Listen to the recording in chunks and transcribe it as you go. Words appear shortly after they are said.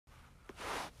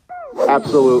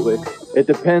Absolutely. It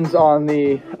depends on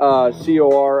the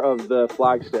COR of the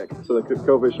flag stick, so the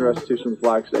coefficient of restitution of the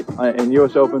flag stick. In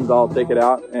U.S. Opens, I'll take it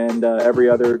out, and every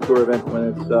other tour event, when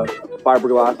it's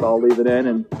fiberglass, I'll leave it in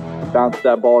and bounce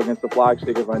that ball against the flag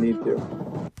stick if I need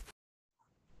to.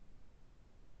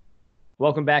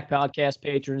 Welcome back, podcast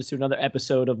patrons, to another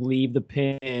episode of Leave the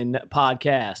Pin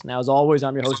podcast. Now, as always,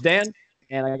 I'm your host, Dan,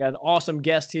 and I got an awesome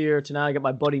guest here tonight. I got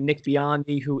my buddy Nick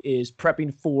Biondi, who is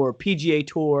prepping for PGA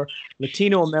Tour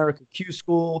Latino America Q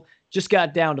School. Just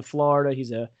got down to Florida.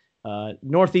 He's a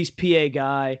Northeast PA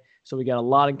guy, so we got a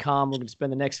lot in common. We're going to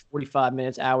spend the next 45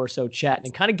 minutes, hour or so chatting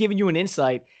and kind of giving you an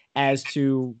insight as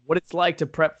to what it's like to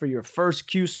prep for your first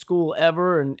Q School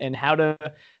ever and how to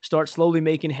start slowly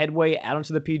making headway out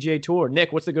onto the PGA Tour.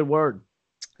 Nick, what's the good word?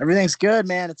 Everything's good,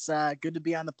 man. It's good to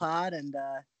be on the pod and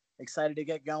excited to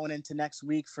get going into next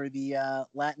week for the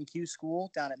Latin Q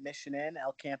School down at Mission Inn,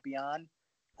 El Campeon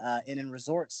Inn and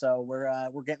Resort. So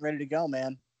we're getting ready to go,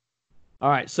 man. All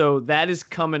right, so that is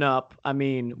coming up,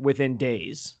 within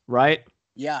days, right?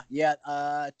 Yeah.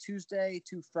 Tuesday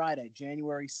to Friday,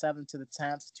 January 7th to the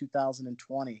 10th,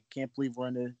 2020. Can't believe we're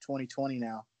into 2020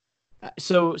 now.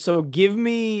 So give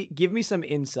me some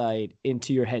insight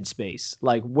into your headspace.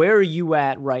 Like, where are you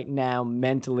at right now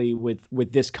mentally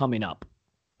with this coming up?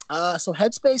 So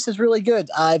headspace is really good.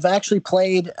 I've actually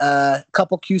played a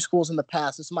couple Q schools in the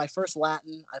past. This is my first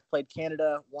Latin. I've played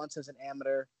Canada once as an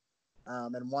amateur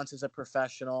and once as a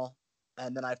professional.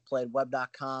 And then I've played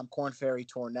Web.com, Korn Ferry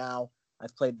Tour now.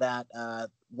 I've played that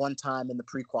one time in the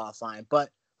pre-qualifying.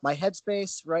 But my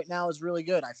headspace right now is really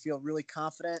good. I feel really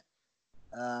confident,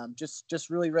 just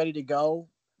really ready to go,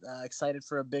 excited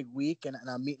for a big week. And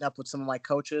I'm meeting up with some of my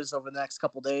coaches over the next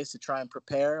couple of days to try and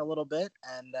prepare a little bit.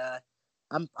 And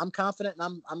I'm confident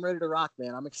and I'm ready to rock,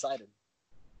 man. I'm excited.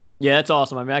 Yeah, that's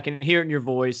awesome. I can hear it in your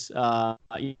voice.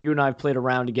 You and I have played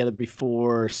around together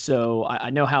before, so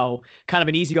I know how kind of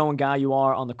an easygoing guy you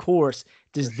are on the course.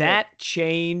 Does that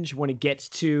change when it gets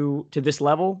to this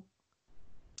level?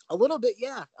 A little bit,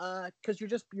 yeah, because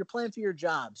you're playing for your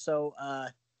job. So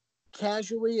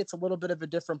casually, it's a little bit of a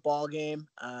different ball game,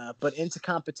 but into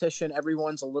competition,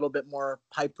 everyone's a little bit more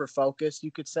hyper-focused,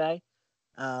 you could say,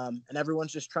 and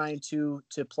everyone's just trying to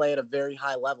play at a very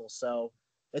high level. So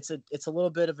it's a little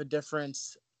bit of a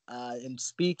difference in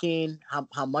speaking,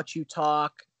 how much you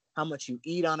talk, how much you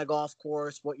eat on a golf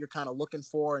course, what you're kind of looking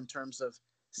for in terms of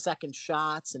second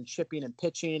shots and chipping and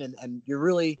pitching. And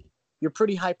you're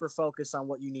pretty hyper focused on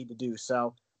what you need to do.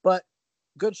 So, but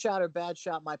good shot or bad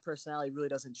shot, my personality really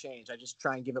doesn't change. I just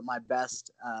try and give it my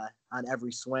best on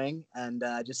every swing and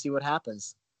just see what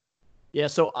happens. Yeah,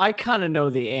 so I kind of know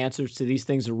the answers to these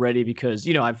things already because,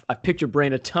 I've picked your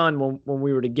brain a ton when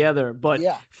we were together. But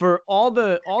for all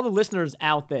the listeners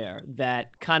out there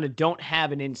that kind of don't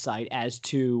have an insight as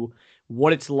to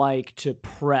what it's like to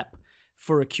prep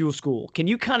for a Q School, can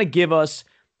you kind of give us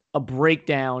a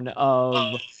breakdown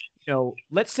of,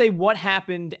 let's say what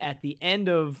happened at the end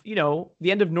of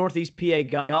Northeast PA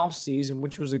golf season,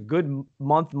 which was a good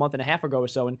month and a half ago or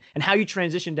so, and how you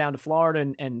transitioned down to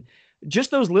Florida and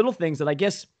just those little things that I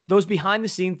guess those behind the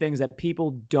scene things that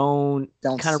people don't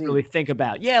kind of really think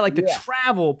about. Yeah. Like the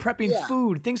travel, prepping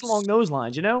food, things along those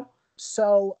lines,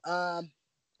 So,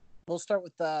 we'll start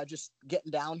with just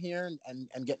getting down here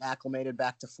and getting acclimated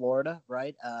back to Florida.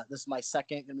 Right. This is my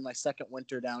second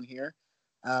winter down here.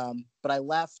 But I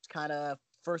left kind of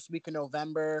first week of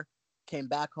November, came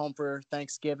back home for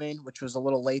Thanksgiving, which was a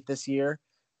little late this year.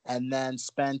 And then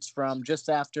spent from just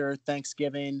after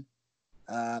Thanksgiving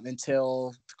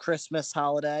until Christmas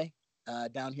holiday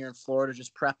down here in Florida,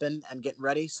 just prepping and getting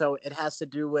ready. So it has to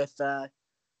do with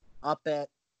up at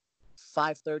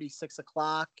 5:30, 6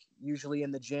 o'clock, usually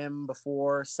in the gym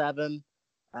before 7,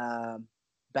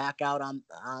 back out on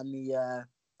the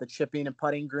chipping and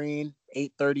putting green,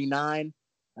 8:39.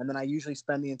 And then I usually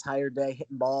spend the entire day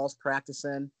hitting balls,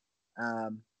 practicing,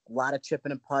 a lot of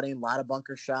chipping and putting, a lot of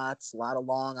bunker shots, a lot of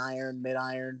long iron, mid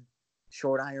iron,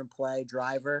 short iron play,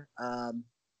 driver,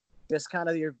 just kind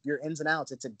of your ins and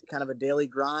outs. It's a kind of a daily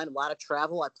grind, a lot of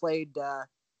travel. I played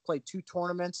 2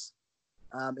 tournaments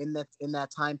in that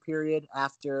time period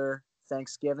after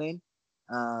Thanksgiving.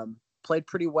 Played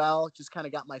pretty well, just kind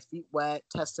of got my feet wet,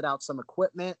 tested out some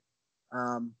equipment,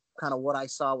 kind of what I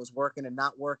saw was working and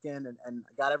not working, and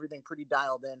got everything pretty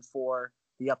dialed in for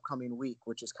the upcoming week,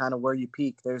 which is kind of where you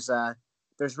peak.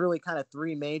 There's really kind of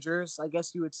 3 majors, I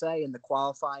guess you would say, in the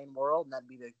qualifying world, and that'd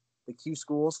be the Q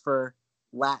schools for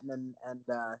Latin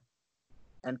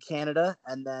and Canada,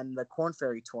 and then the Korn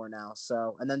Ferry Tour now.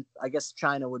 So, and then I guess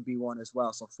China would be one as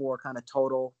well. So 4 kind of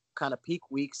total kind of peak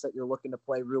weeks that you're looking to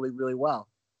play really, really well.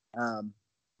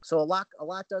 So a lot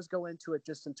does go into it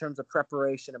just in terms of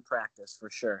preparation and practice for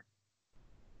sure.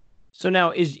 So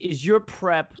now is your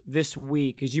prep this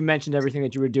week, as you mentioned everything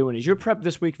that you were doing, is your prep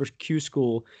this week for Q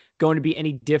School going to be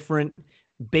any different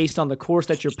based on the course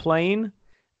that you're playing,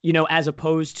 as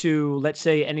opposed to, let's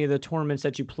say, any of the tournaments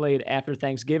that you played after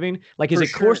Thanksgiving? Like, is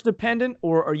it course dependent,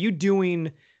 or are you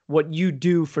doing what you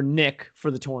do for Nick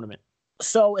for the tournament?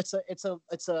 So it's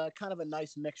a kind of a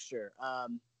nice mixture.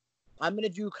 I'm going to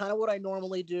do kind of what I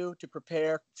normally do to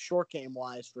prepare short game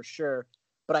wise for sure.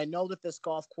 But I know that this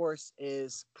golf course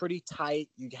is pretty tight.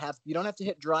 You don't have to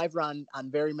hit driver on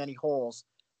very many holes,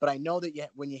 but I know that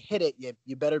when you hit it,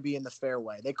 you better be in the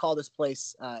fairway. They call this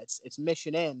place it's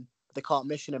Mission Inn, but they call it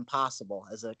Mission Impossible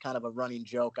as a kind of a running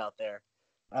joke out there.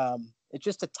 It's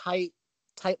just a tight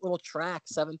little track,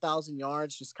 7,000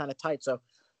 yards, just kind of tight. So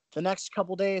the next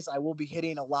couple days, I will be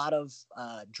hitting a lot of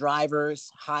drivers,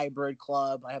 hybrid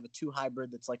club. I have a 2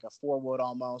 hybrid that's like a 4-wood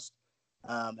almost.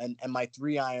 And my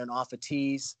 3-iron off of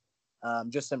tees,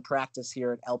 just in practice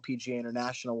here at LPGA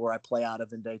International, where I play out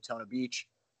of in Daytona Beach.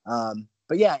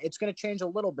 But yeah, it's going to change a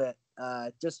little bit,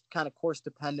 just kind of course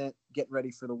dependent, getting ready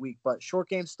for the week. But short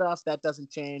game stuff, that doesn't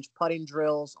change. Putting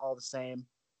drills, all the same.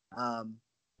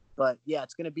 But yeah,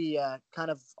 it's going to be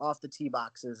kind of off the tee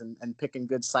boxes and picking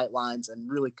good sight lines and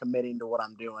really committing to what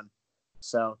I'm doing.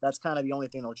 So that's kind of the only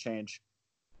thing that'll change.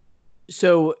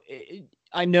 So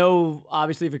I know,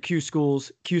 obviously, for Q School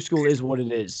is what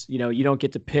it is. You don't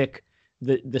get to pick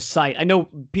the site. I know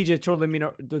PGA Tour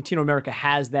Latino America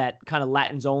has that kind of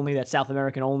Latins only, that South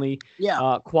American only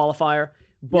qualifier.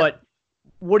 But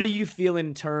what do you feel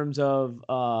in terms of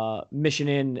Mission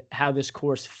Inn, how this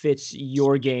course fits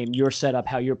your game, your setup,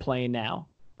 how you're playing now?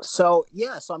 So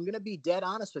I'm going to be dead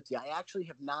honest with you. I actually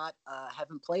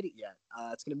haven't played it yet.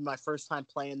 It's going to be my first time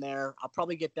playing there. I'll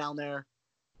probably get down there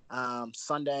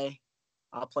Sunday.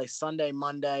 I'll play Sunday,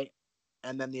 Monday,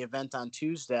 and then the event on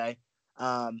Tuesday.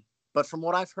 But from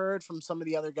what I've heard from some of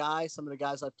the other guys, some of the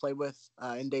guys I've played with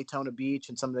in Daytona Beach,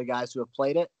 and some of the guys who have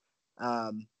played it,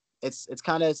 it's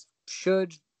kind of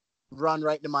should run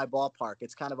right into my ballpark.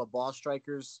 It's kind of a ball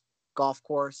striker's golf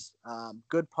course.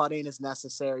 Good putting is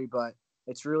necessary, but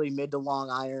it's really mid to long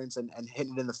irons and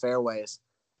hitting it in the fairways,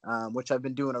 which I've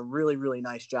been doing a really, really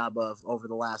nice job of over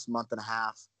the last month and a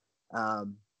half.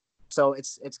 So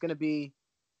it's going to be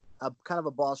a kind of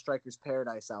a ball striker's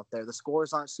paradise out there. The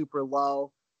scores aren't super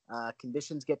low.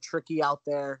 Conditions get tricky out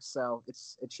there. So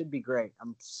it should be great.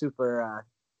 I'm super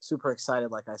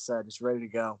excited. Like I said, just ready to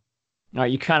go. All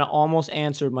right. You kind of almost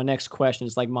answered my next question.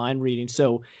 It's like mind reading.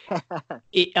 So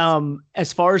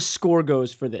as far as score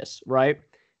goes for this, right?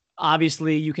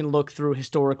 Obviously you can look through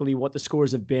historically what the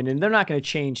scores have been, and they're not going to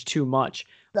change too much.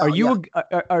 No,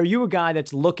 are you a guy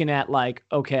that's looking at like,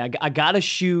 okay, I got to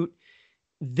shoot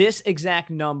this exact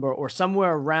number or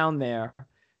somewhere around there,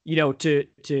 to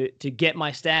get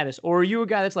my status? Or are you a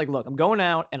guy that's like, look, I'm going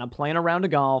out and I'm playing a round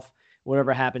of golf,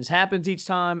 whatever happens each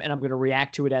time, and I'm going to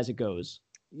react to it as it goes?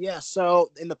 Yeah.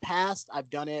 So in the past, I've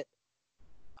done it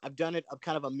a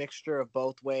kind of a mixture of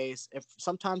both ways. If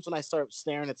sometimes when I start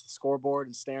staring at the scoreboard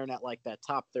and staring at like that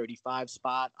top 35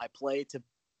 spot, I play to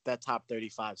that top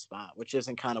 35 spot, which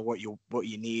isn't kind of what you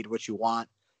need, what you want.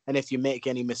 And if you make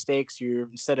any mistakes, you're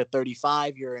instead of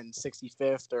 35, you're in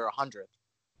 65th or 100th.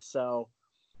 So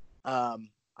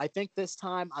I think this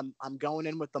time I'm going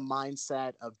in with the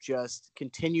mindset of just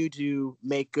continue to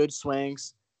make good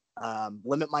swings,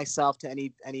 limit myself to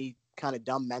any kind of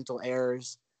dumb mental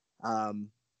errors, and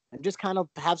just kind of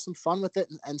have some fun with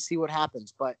it and see what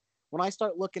happens. But when I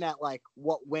start looking at like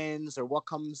what wins or what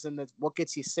comes in what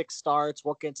gets you 6 starts,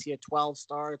 what gets you 12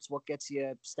 starts, what gets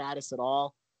you status at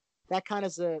all,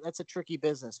 that's a tricky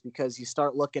business, because you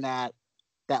start looking at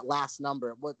that last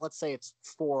number. Let's say it's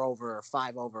 4 over or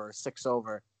 5 over or 6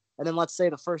 over. And then let's say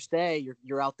the first day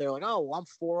you're out there like, oh, well, I'm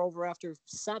 4 over after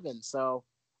 7. So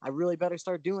I really better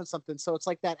start doing something. So it's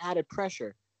like that added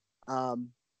pressure.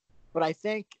 But I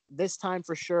think this time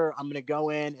for sure, I'm going to go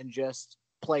in and just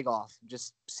play golf,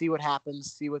 just see what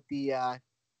happens, see what the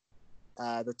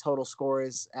total score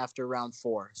is after round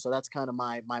 4. So that's kind of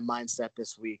my mindset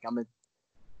this week. I'm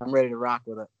ready to rock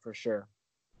with it for sure.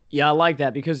 Yeah, I like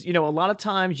that, because, a lot of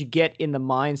times you get in the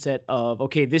mindset of,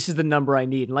 okay, this is the number I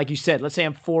need. And like you said, let's say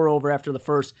I'm 4 over after the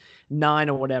first 9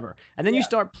 or whatever. And then you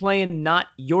start playing not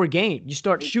your game. You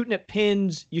start shooting at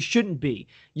pins you shouldn't be.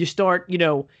 You start,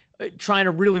 trying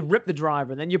to really rip the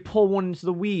driver. Then you pull one into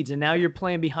the weeds, and now you're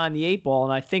playing behind the 8 ball.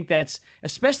 And I think that's,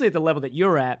 especially at the level that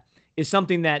you're at, is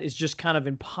something that is just kind of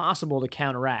impossible to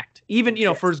counteract. Even,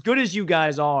 for as good as you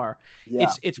guys are,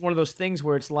 it's one of those things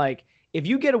where it's like, if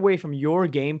you get away from your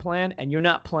game plan and you're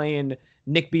not playing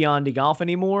Nick Biondi golf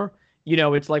anymore,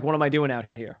 it's like, what am I doing out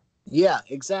here? Yeah,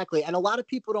 exactly. And a lot of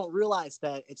people don't realize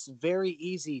that it's very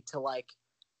easy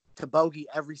to bogey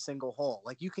every single hole.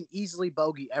 Like, you can easily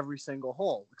bogey every single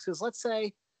hole. Because let's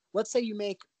say you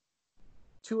make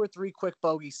 2 or 3 quick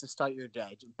bogeys to start your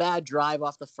day. Bad drive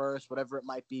off the first, whatever it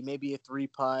might be, maybe a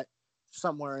 3-putt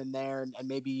somewhere in there, and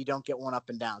maybe you don't get one up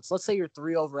and down. So let's say you're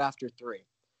 3 over after 3.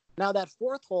 Now that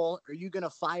 4th hole, are you going to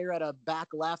fire at a back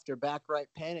left or back right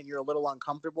pin and you're a little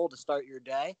uncomfortable to start your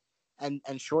day and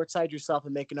short side yourself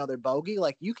and make another bogey?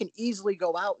 Like, you can easily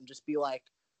go out and just be like,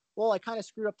 well, I kind of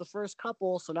screwed up the first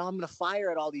couple, so now I'm going to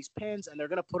fire at all these pins, and they're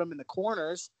going to put them in the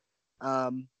corners.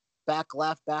 Back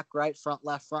left, back right, front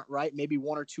left, front right, maybe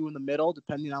 1 or 2 in the middle,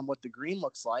 depending on what the green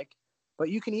looks like. But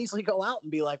you can easily go out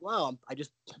and be like, wow, I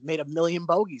just made a million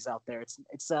bogeys out there.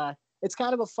 It's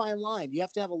kind of a fine line. You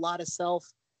have to have a lot of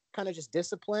kind of just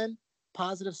discipline,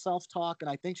 positive self-talk, and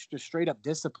I think just straight up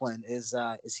discipline is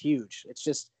huge. It's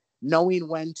just knowing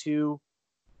when to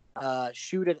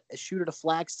shoot at a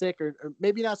flag stick, or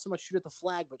maybe not so much shoot at the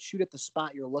flag, but shoot at the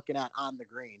spot you're looking at on the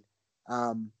green.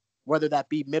 Whether that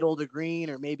be middle of the green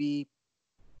or maybe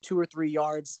 2 or 3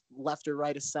 yards left or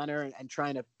right of center, and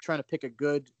trying to pick a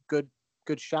good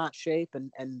shot shape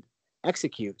and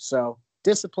execute. So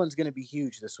discipline's going to be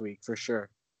huge this week for sure.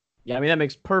 Yeah, I mean, that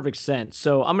makes perfect sense.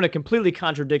 So I'm going to completely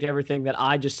contradict everything that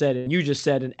I just said and you just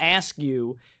said, and ask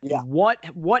you,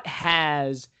 what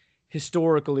has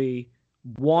historically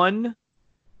won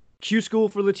Q School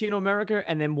for Latino America,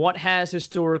 and then what has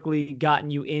historically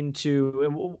gotten you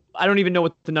into, I don't even know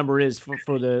what the number is for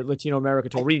the Latino America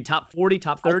tour. Reading top 40,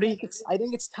 top 30? I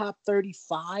think it's top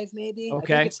 35 maybe.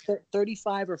 Okay. I think it's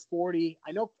 35 or 40.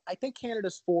 I think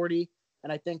Canada's 40,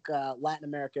 and I think Latin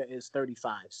America is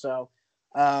 35. So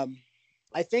I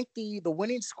think the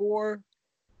winning score,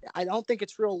 I don't think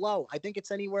it's real low. I think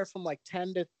it's anywhere from like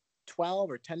 10 to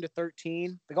 12 or 10 to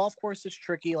 13. The golf course is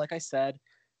tricky, like I said.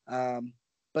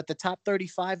 But the top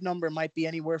 35 number might be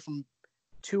anywhere from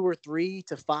 2 or 3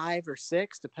 to 5 or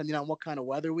 6, depending on what kind of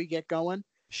weather we get going.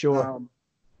 Sure.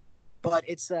 But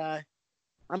it's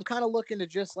I'm kind of looking to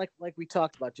just like we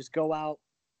talked about, just go out,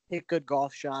 hit good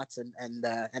golf shots, and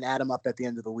add them up at the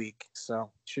end of the week.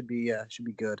 So should be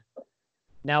good.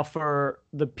 Now, for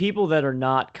the people that are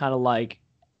not kind of like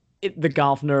the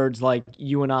golf nerds like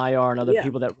you and I are, and other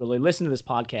people that really listen to this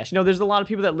podcast, there's a lot of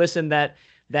people that listen that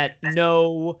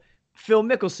know Phil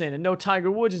Mickelson and know Tiger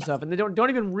Woods and stuff, and they don't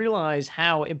even realize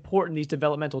how important these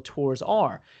developmental tours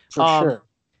are. For sure.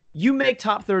 You make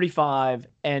top 35,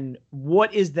 and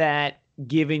what is that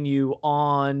giving you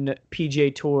on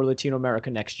PGA Tour Latino America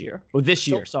next year, or this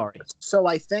year? Sorry. So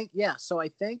I think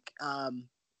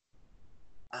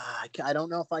I don't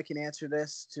know if I can answer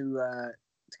this to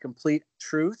complete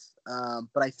truth,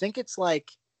 but I think it's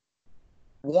like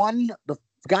the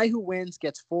guy who wins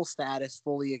gets full status,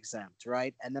 fully exempt,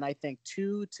 right? And then I think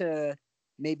 2 to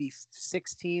maybe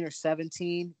 16 or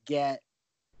 17 get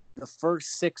the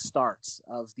first 6 starts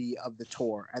of the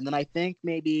tour. And then I think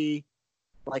maybe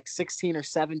like 16 or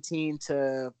 17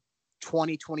 to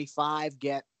 20, 25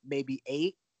 get maybe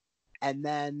 8. And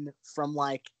then from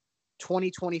like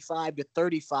 2025 to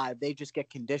 35, they just get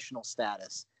conditional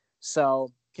status.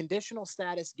 So conditional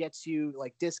status gets you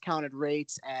like discounted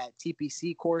rates at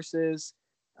TPC courses,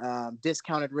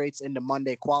 discounted rates into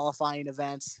Monday qualifying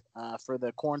events for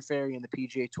the Korn Ferry and the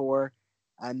PGA Tour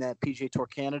and the PGA Tour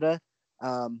Canada.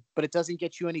 But it doesn't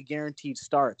get you any guaranteed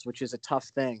starts, which is a tough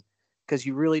thing because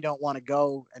you really don't want to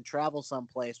go and travel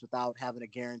someplace without having a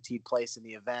guaranteed place in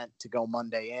the event to go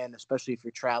Monday in, especially if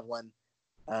you're traveling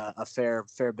a fair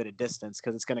bit of distance,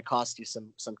 because it's going to cost you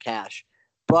some cash.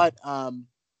 But I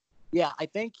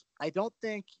don't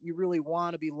think you really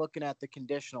want to be looking at the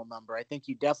conditional number. I think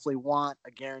you definitely want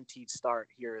a guaranteed start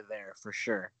here or there for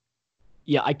sure.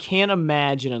 Yeah, I can't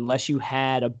imagine, unless you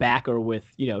had a backer with,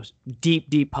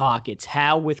 deep pockets,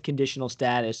 how with conditional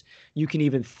status you can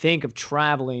even think of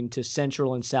traveling to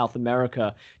Central and South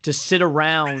America to sit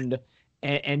around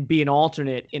and be an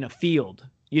alternate in a field,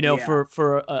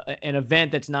 for an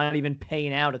event that's not even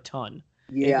paying out a ton.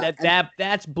 Yeah,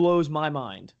 that blows my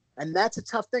mind. And that's a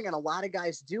tough thing, and a lot of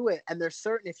guys do it. And there's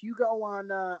certain, if you go on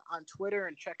Twitter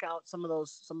and check out some of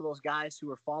those guys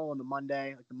who are following the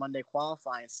Monday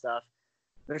qualifying stuff,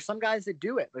 there's some guys that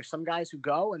do it. There's some guys who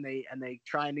go and they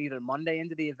try and either Monday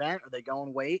into the event or they go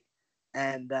and wait.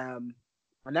 And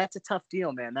that's a tough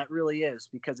deal, man. That really is,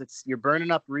 because you're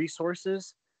burning up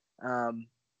resources.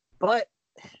 But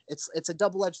it's a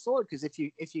double-edged sword, because if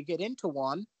you get into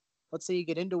one, let's say you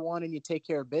get into one and you take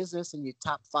care of business and you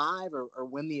top 5 or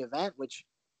win the event, which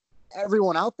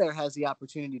everyone out there has the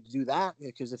opportunity to do that,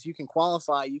 because if you can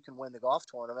qualify, you can win the golf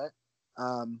tournament.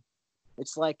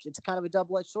 it's like it's kind of a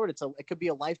double-edged sword. It could be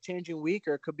a life-changing week,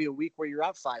 or it could be a week where you're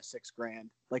out $5-6 grand,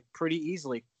 like pretty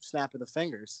easily, snap of the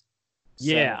fingers.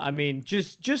 Yeah, I mean,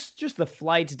 just the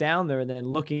flights down there, and then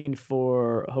looking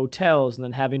for hotels, and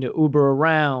then having to Uber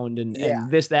around, and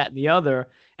this, that, and the other,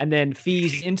 and then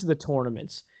fees into the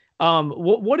tournaments.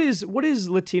 What is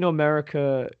Latino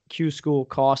America Q School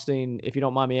costing, if you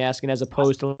don't mind me asking, as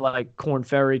opposed to like Corn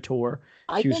Ferry Tour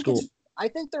Q School? I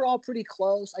think they're all pretty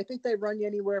close. I think they run you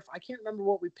anywhere. I can't remember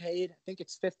what we paid. I think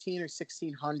it's $1,500 or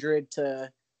 $1,600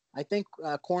 to. I think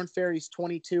Corn Ferry's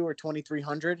 $2,200 or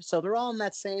 $2,300. So they're all in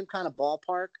that same kind of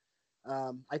ballpark.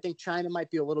 I think China might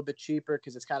be a little bit cheaper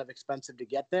because it's kind of expensive to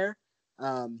get there.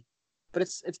 But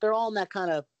they're all in that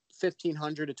kind of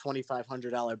 $1,500 to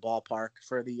 $2,500 ballpark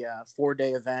for the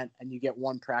 4-day event, and you get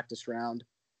one practice round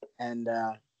and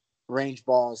range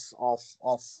balls all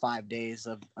 5 days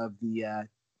of the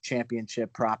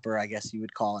championship proper, I guess you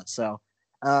would call it. So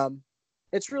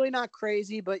it's really not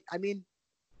crazy, but I mean,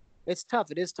 it's tough.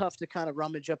 It is tough to kind of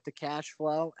rummage up the cash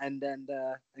flow and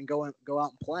go out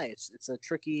and play. It's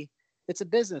a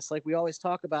business. Like we always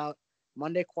talk about,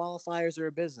 Monday qualifiers are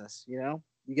a business. You know,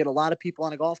 you get a lot of people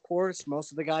on a golf course.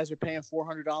 Most of the guys are paying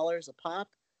 $400 a pop,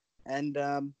 and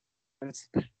it's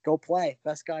go play.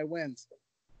 Best guy wins.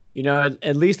 You know,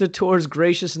 at least the tour's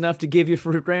gracious enough to give you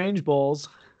free range balls.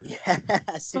 Yeah,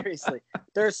 seriously.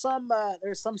 There's some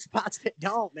spots that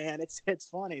don't, man. It's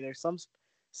funny. There's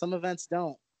some events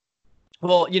don't.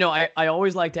 Well, you know, I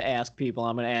always like to ask people,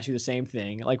 I'm going to ask you the same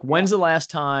thing. Like, when's the last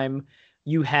time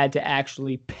you had to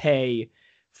actually pay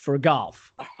for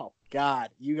golf? Oh, God,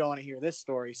 you don't want to hear this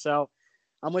story. So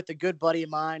I'm with a good buddy of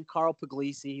mine, Carl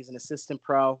Puglisi. He's an assistant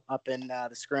pro up in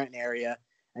the Scranton area.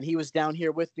 And he was down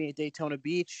here with me at Daytona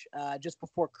Beach just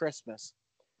before Christmas.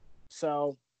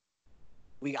 So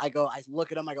I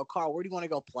look at him. I go, Carl, where do you want to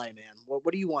go play, man?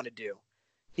 What do you want to do?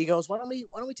 He goes, why don't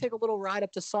we take a little ride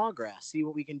up to Sawgrass, see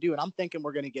what we can do? And I'm thinking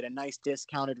we're going to get a nice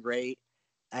discounted rate.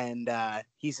 And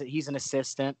he's an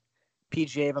assistant,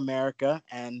 PGA of America,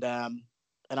 and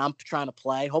I'm trying to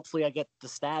play. Hopefully I get the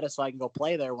status so I can go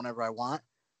play there whenever I want.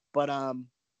 But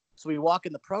so we walk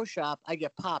in the pro shop. I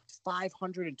get popped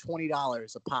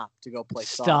 $520 a pop to go play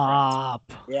Sawgrass.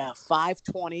 Stop. Yeah,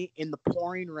 $520 in the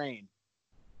pouring rain.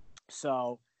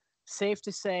 So safe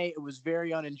to say it was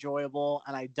very unenjoyable,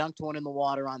 and I dunked one in the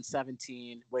water on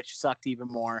 17, which sucked even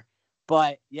more.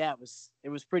 But yeah, it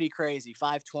was pretty crazy.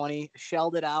 $520,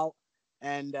 shelled it out,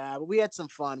 and we had some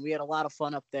fun. We had a lot of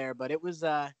fun up there, but it was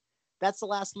that's the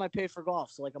last time I paid for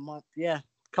golf. So like a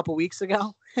couple weeks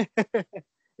ago.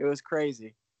 It was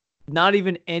crazy. Not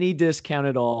even any discount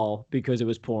at all because it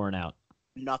was pouring out.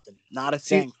 Nothing, not a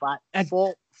thing.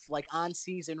 Full like on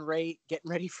season rate,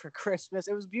 getting ready for Christmas.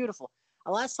 It was beautiful.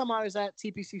 Last time I was at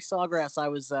TPC Sawgrass, I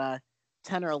was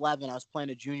 10 or 11. I was playing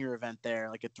a junior event there,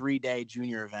 like a 3-day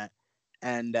junior event.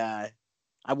 And I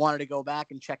wanted to go back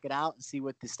and check it out and see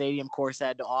what the stadium course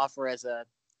had to offer as a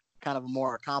kind of a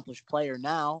more accomplished player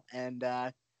now. And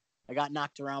I got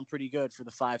knocked around pretty good for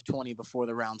the $520 before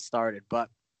the round started. But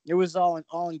it was all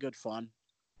in good fun.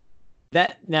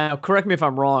 Now, correct me if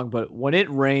I'm wrong, but when it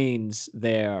rains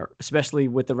there, especially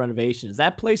with the renovations,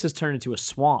 that place has turned into a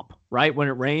swamp, right? When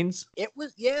it rains, it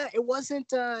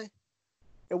wasn't. I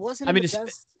mean,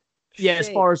 as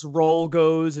far as roll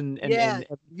goes and everything.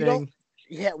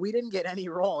 We didn't get any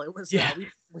roll. It was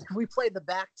we played the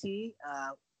back tee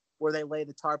where they lay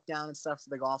the tarp down and stuff for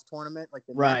the golf tournament, like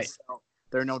the nets, so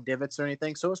there are no divots or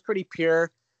anything, so it was pretty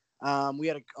pure. We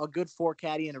had a good 4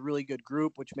 caddy and a really good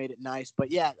group, which made it nice.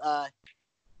 But yeah,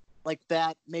 like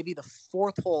that, maybe the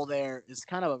 4th hole there is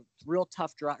kind of a real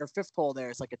tough drive, or 5th hole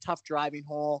there is like a tough driving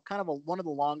hole, kind of one of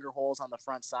the longer holes on the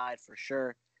front side for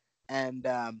sure. And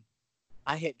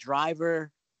I hit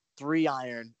driver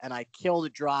 3-iron, and I killed a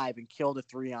drive and killed a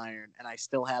 3-iron, and I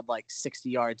still had like 60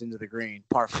 yards into the green,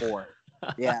 par 4.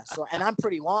 Yeah. So, and I'm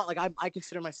pretty long. Like I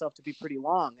consider myself to be pretty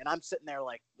long, and I'm sitting there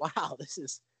like, wow, this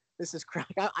is crack.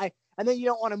 And then you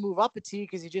don't want to move up a tee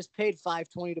because you just paid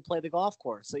 $520 to play the golf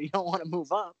course, so you don't want to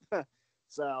move up.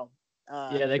 So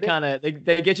they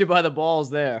get you by the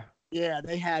balls there. Yeah,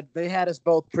 they had us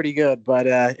both pretty good, but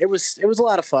it was a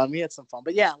lot of fun. We had some fun.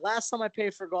 But yeah, last time I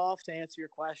paid for golf, to answer your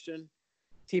question,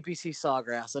 TPC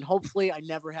Sawgrass, and hopefully I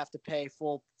never have to pay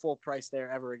full price there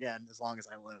ever again as long as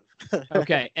I live.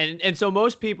 Okay, and so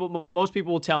most people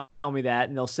will tell me that,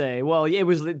 and they'll say, well, it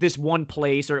was this one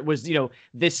place, or it was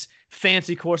this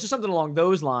fancy course or something along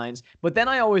those lines. But then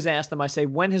I always ask them, I say,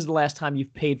 when is the last time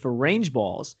you've paid for range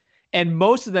balls? And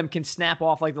most of them can snap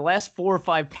off like the last 4 or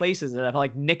 5 places that I've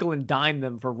like nickel and dime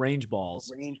them for range balls.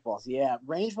 Range balls, yeah,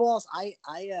 range balls.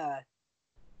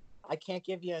 I can't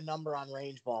give you a number on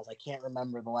range balls. I can't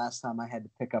remember the last time I had to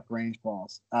pick up range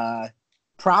balls.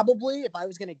 Probably, if I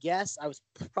was going to guess, I was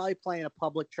probably playing a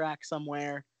public track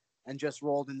somewhere and just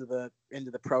rolled into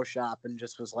the pro shop and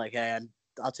just was like, hey,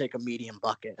 I'll take a medium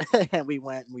bucket. And we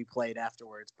went and we played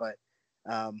afterwards. But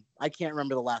I can't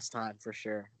remember the last time for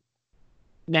sure.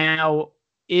 Now,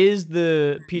 is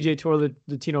the PGA Tour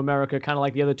Latino America kind of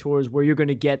like the other tours where you're going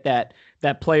to get that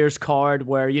player's card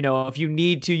where, if you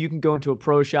need to, you can go into a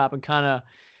pro shop and kind of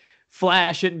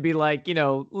flash it and be like,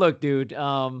 look, dude,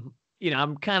 I'm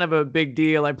kind of a big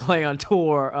deal. I play on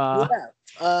tour.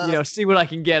 See what I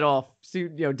can get off,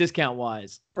 discount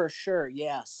wise. For sure.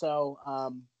 Yeah. So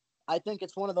I think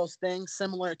it's one of those things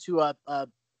similar to a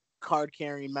card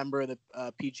carrying member of the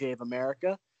PGA of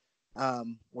America.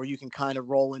 Where you can kind of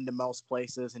roll into most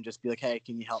places and just be like, hey,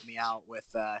 can you help me out with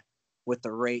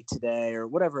the rate today or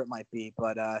whatever it might be.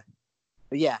 But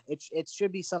yeah, it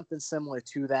should be something similar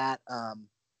to that.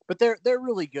 But they're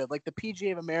really good. Like the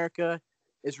PGA of America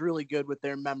is really good with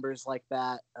their members like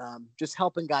that. Just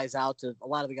helping guys out. A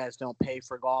lot of the guys don't pay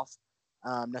for golf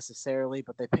necessarily,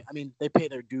 but they pay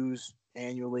their dues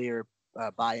annually or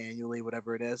biannually,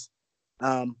 whatever it is.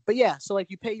 But yeah, so like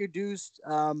you pay your dues.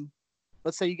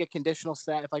 Let's say you get conditional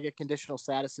stat. If I get conditional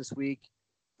status this week,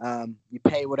 you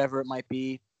pay whatever it might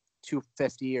be,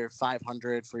 $250 or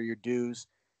 $500 for your dues,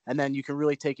 and then you can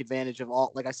really take advantage of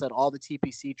all the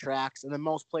TPC tracks. And then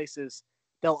most places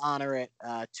they'll honor it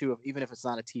too, even if it's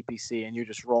not a TPC, and you're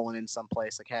just rolling in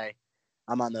someplace like, hey,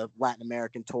 I'm on the Latin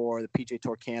American tour, the PGA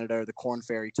Tour Canada, or the Corn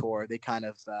Ferry Tour. They kind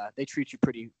of they treat you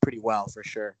pretty well for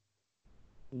sure.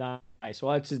 Nice.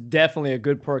 Well, it's definitely a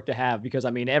good perk to have because,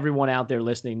 everyone out there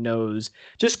listening knows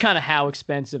just kind of how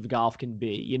expensive golf can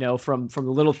be, from the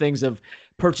little things of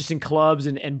purchasing clubs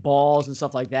and balls and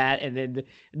stuff like that. And then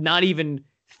not even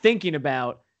thinking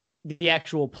about the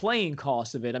actual playing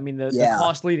cost of it. The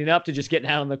cost leading up to just getting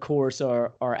out on the course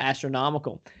are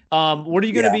astronomical. What are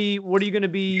you going to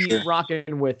be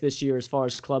rocking with this year as far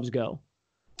as clubs go?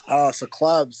 Oh, so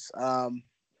clubs.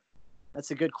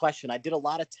 That's a good question. I did a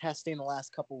lot of testing the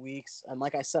last couple of weeks. And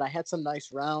like I said, I had some nice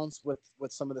rounds with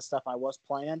some of the stuff I was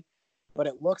playing. But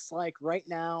it looks like right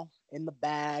now in the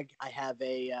bag, I have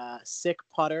a Sick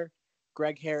putter,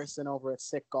 Greg Harrison over at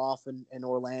Sick Golf in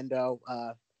Orlando.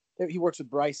 He works with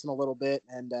Bryson a little bit.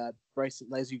 And Bryson,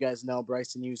 as you guys know,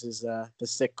 Bryson uses the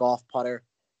Sick Golf putter.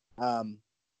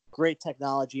 Great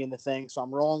technology in the thing. So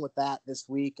I'm rolling with that this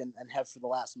week and have for the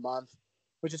last month,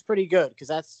 which is pretty good because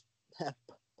that's –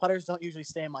 putters don't usually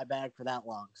stay in my bag for that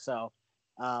long. So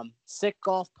Sick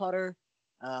Golf putter.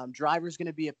 Driver's going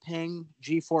to be a Ping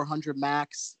G400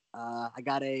 Max. I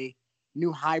got a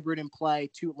new hybrid in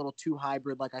play, two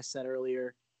hybrid, like I said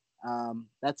earlier.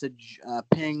 That's a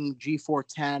Ping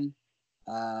G410.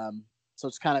 So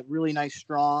it's kind of really nice,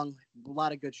 strong, a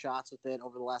lot of good shots with it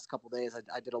over the last couple of days.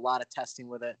 I did a lot of testing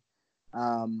with it.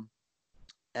 And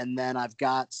then I've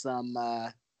got some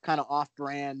kind of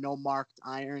off-brand, no marked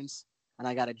irons. And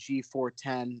I got a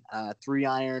G410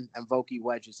 3-iron and Vokey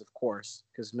wedges, of course,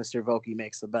 because Mr. Vokey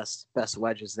makes the best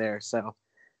wedges there. So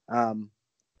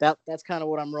that's kind of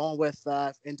what I'm rolling with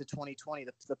into 2020.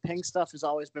 The Ping stuff has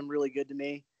always been really good to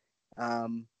me.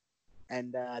 And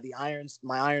the irons,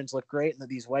 my irons look great, and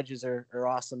these wedges are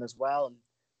awesome as well. And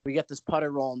we get this putter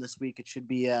rolling this week. It should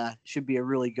be a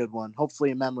really good one,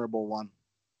 hopefully a memorable one.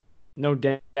 No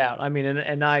doubt.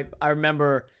 And I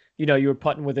remember – you were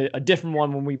putting with a different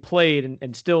one when we played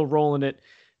and still rolling it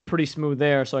pretty smooth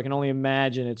there. So I can only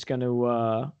imagine it's going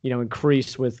to,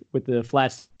 increase with the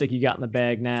flat stick you got in the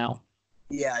bag now.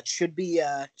 Yeah, it should be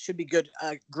good.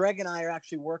 Greg and I are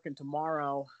actually working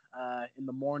tomorrow in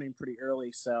the morning pretty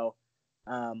early. So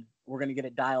we're going to get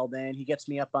it dialed in. He gets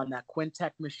me up on that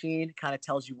Quintech machine, kind of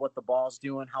tells you what the ball's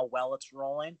doing, how well it's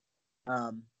rolling.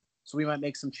 So we might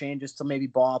make some changes to maybe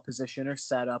ball position or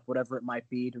setup, whatever it might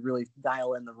be, to really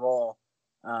dial in the roll.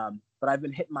 But I've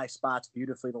been hitting my spots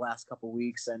beautifully the last couple of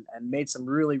weeks and made some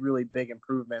really, really big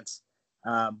improvements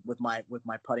with my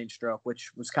putting stroke,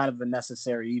 which was kind of a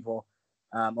necessary evil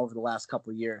over the last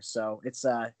couple of years. So it's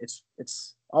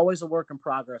always a work in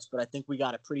progress, but I think we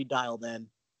got it pretty dialed in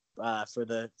for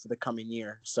the coming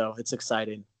year. So it's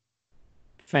exciting.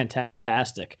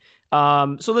 Fantastic.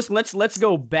 So listen, let's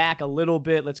go back a little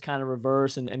bit. Let's kind of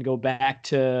reverse and go back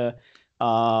to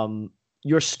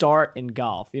your start in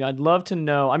golf. I'd love to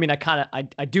know. I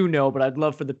do know, but I'd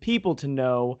love for the people to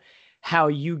know how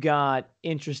you got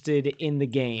interested in the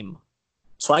game.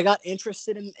 So I got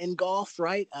interested in golf,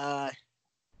 right?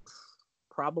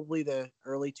 Probably the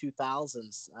early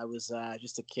 2000s. I was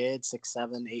just a kid, 6,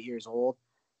 7, 8 years old.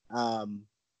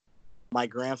 My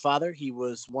grandfather, he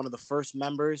was one of the first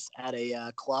members at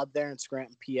a club there in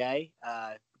Scranton, PA,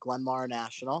 Glenmar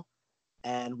National.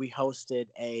 And we hosted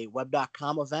a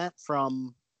web.com event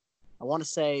from, I want to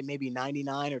say maybe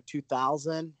 99 or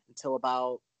 2000 until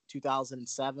about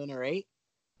 2007 or 8.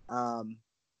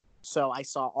 So I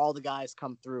saw all the guys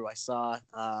come through. I saw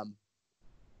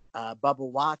Bubba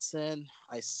Watson.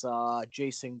 I saw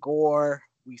Jason Gore.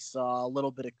 We saw a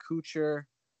little bit of Kuchar.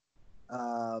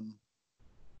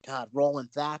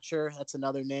 Roland Thatcher. That's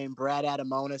another name. Brad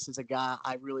Adamonis is a guy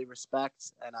I really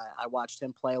respect, and I watched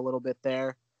him play a little bit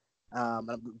there.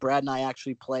 Brad and I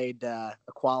actually played a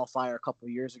qualifier a couple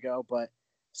of years ago, but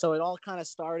so it all kind of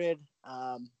started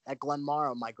at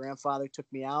Glenmar. My grandfather took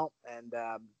me out and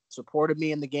supported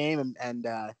me in the game and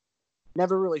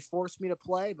never really forced me to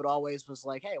play, but always was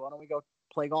like, hey, why don't we go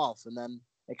play golf? And then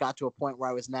it got to a point where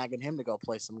I was nagging him to go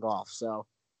play some golf. So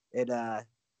it,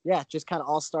 just kind of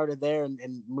all started there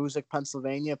in Moosic,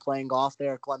 Pennsylvania, playing golf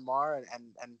there at Glenmar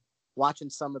and watching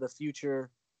some of the future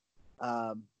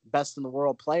best in the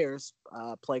world players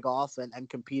play golf and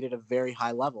compete at a very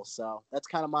high level. So that's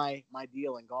kind of my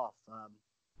deal in golf.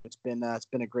 It's been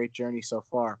a great journey so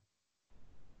far.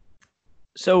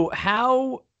 So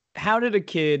how did a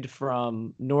kid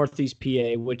from Northeast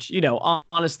PA, which,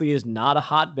 honestly is not a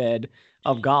hotbed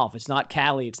of golf. It's not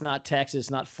Cali. It's not Texas. It's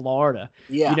not Florida.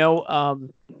 Yeah.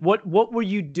 What were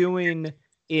you doing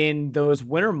in those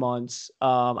winter months?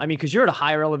 Because you're at a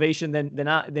higher elevation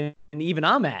than even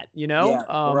I'm at. Yeah,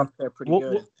 we're up there pretty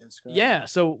good. Yeah.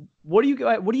 So what are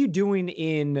you doing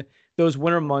in those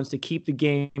winter months to keep the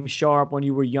game sharp when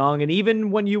you were young and even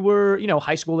when you were,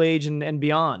 high school age and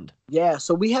beyond? Yeah.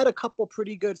 So we had a couple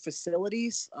pretty good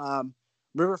facilities.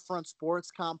 Riverfront Sports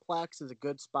Complex is a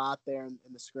good spot there in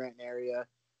the Scranton area.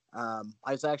 I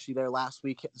was actually there last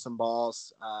week hitting some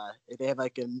balls. They have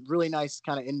like a really nice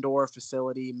kind of indoor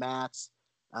facility, mats.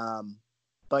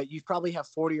 But you probably have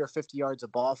 40 or 50 yards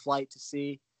of ball flight to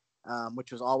see,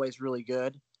 which was always really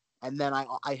good. And then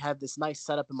I had this nice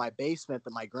setup in my basement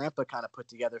that my grandpa kind of put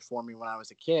together for me when I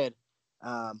was a kid,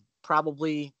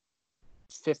 probably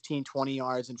 15, 20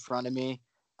 yards in front of me.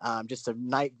 Just a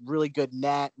nice, really good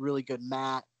net, really good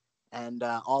mat. And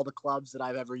all the clubs that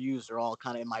I've ever used are all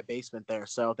kind of in my basement there.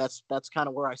 So that's kind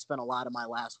of where I spent a lot of my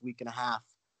last week and a half,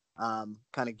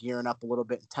 kind of gearing up a little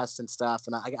bit and testing stuff.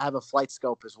 And I have a flight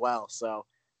scope as well. So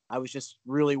I was just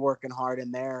really working hard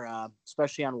in there,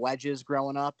 especially on wedges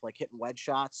growing up, like hitting wedge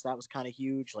shots. That was kind of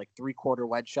huge, like 3/4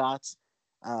 wedge shots.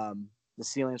 The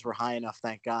ceilings were high enough,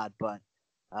 thank God. But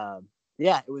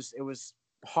it was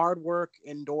hard work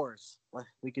indoors.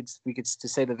 We could to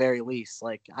say the very least.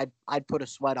 Like I'd put a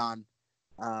sweat on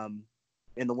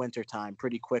in the winter time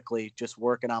pretty quickly, just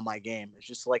working on my game. It's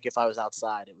just like if I was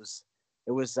outside. It was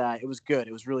good.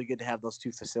 It was really good to have those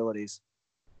two facilities.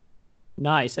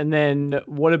 Nice. And then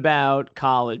what about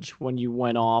college when you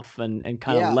went off and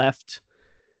kind of left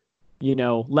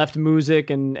music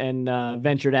and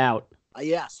ventured out?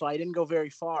 So I didn't go very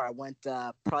far. I went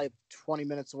probably 20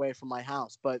 minutes away from my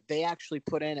house, but they actually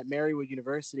put in at Marywood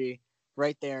University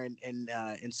right there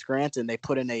in Scranton. They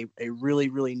put in a really,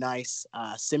 really nice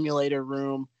simulator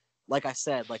room. Like I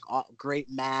said, like great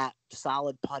mat,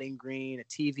 solid putting green, a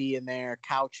TV in there,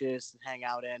 couches to hang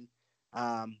out in.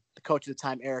 The coach at the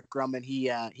time, Eric Grumman,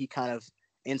 he kind of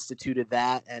instituted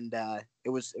that, and it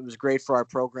was great for our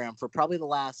program for probably the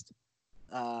last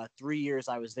 3 years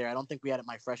I was there. I don't think we had it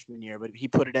my freshman year, but he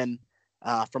put it in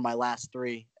for my last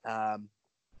 3.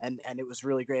 And it was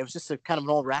really great. It was just a kind of an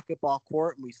old racquetball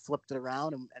court, and we flipped it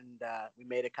around and we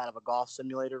made it kind of a golf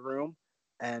simulator room.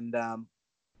 And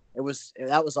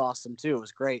that was awesome too. It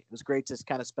was great. It was great to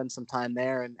kind of spend some time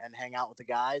there and hang out with the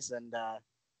guys. And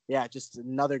just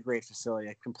another great facility.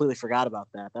 I completely forgot about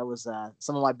that. That was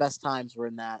some of my best times were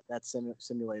in that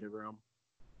simulator room.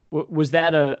 Was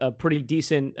that a pretty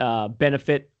decent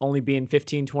benefit, only being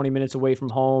 15, 20 minutes away from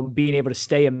home, being able to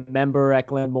stay a member at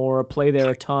Glenmore, play there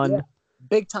a ton? Yeah,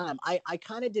 big time. I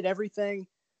kind of did everything.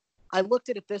 I looked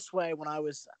at it this way when I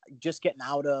was just getting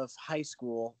out of high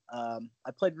school.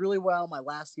 I played really well my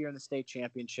last year in the state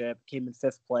championship, came in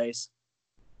 5th place.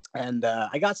 And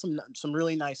I got some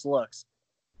really nice looks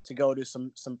to go to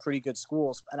some pretty good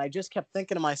schools. And I just kept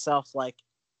thinking to myself, like,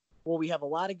 well, we have a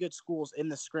lot of good schools in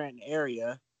the Scranton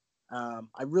area.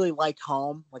 I really like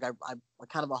home. Like I'm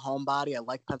kind of a homebody. I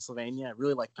like Pennsylvania. I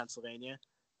really like Pennsylvania.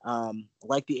 I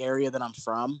like the area that I'm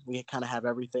from. We kind of have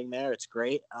everything there. It's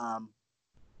great.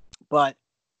 But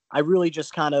I really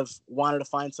just kind of wanted to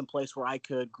find some place where I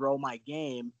could grow my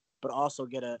game, but also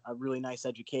get a really nice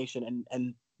education.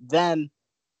 And then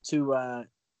to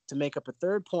make up a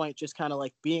third point, just kind of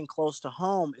like being close to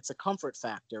home, it's a comfort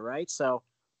factor, right? So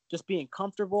just being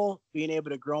comfortable, being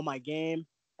able to grow my game,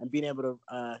 and being able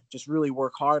to just really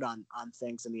work hard on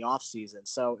things in the off season.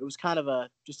 So it was kind of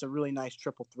just a really nice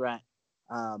triple threat.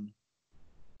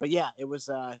 But yeah, it was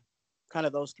kind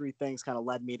of those three things kind of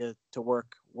led me to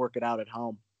work it out at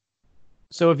home.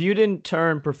 So if you didn't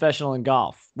turn professional in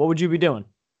golf, what would you be doing?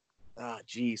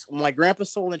 Geez. Well, my grandpa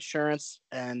sold insurance,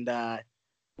 and a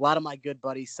lot of my good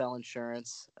buddies sell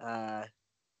insurance.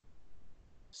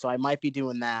 So I might be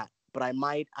doing that, but I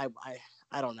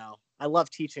don't know. I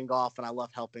love teaching golf, and I love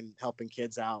helping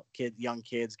kids out, young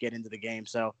kids get into the game.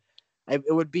 So it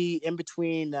would be in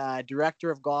between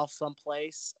director of golf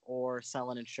someplace or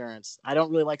selling insurance. I don't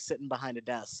really like sitting behind a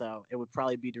desk, so it would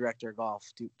probably be director of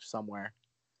golf somewhere.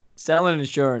 Selling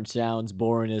insurance sounds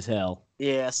boring as hell.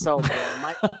 Yeah, so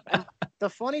boring. The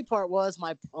funny part was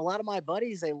a lot of my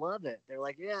buddies, they love it. They're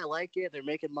like, yeah, I like it. They're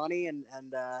making money, and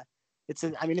it's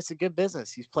a good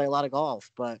business. You play a lot of golf,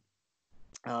 but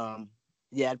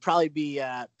yeah, it'd probably be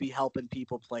helping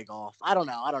people play golf. I don't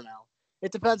know.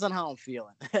 It depends on how I'm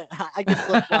feeling. I could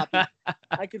flip flop.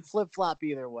 I could flip flop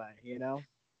either way, you know.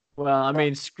 Well, I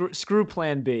mean, screw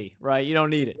Plan B, right? You don't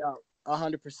need it.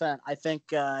 100%.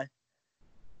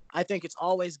 I think it's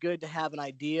always good to have an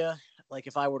idea. Like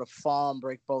if I were to fall and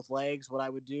break both legs, what I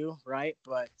would do, right?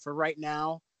 But for right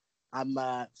now, I'm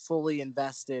fully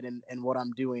invested in what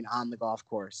I'm doing on the golf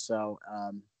course. So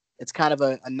it's kind of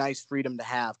a nice freedom to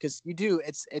have, because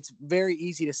it's very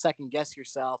easy to second guess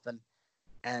yourself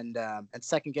and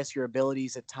second guess your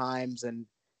abilities at times. And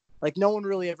like no one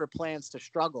really ever plans to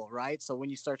struggle, right? So when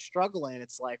you start struggling,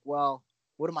 it's like, well,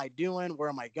 what am I doing? Where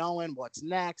am I going? What's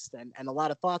next? And a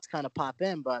lot of thoughts kind of pop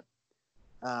in. But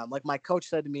like my coach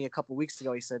said to me a couple of weeks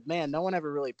ago, he said, man, no one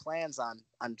ever really plans on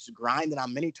just grinding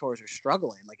on mini tours or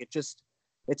struggling. Like it's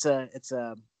a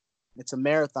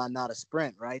marathon, not a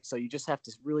sprint, right? So you just have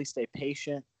to really stay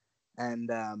patient.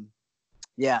 And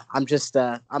yeah, I'm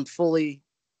fully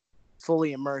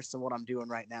immersed in what I'm doing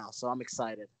right now. So I'm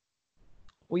excited.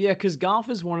 Well, yeah, because golf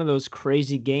is one of those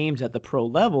crazy games at the pro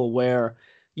level where,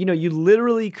 you know, you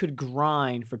literally could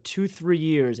grind for 2-3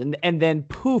 years and then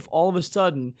poof, all of a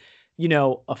sudden, you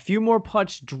know, a few more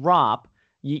putts drop.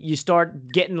 You start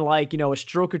getting like, you know, a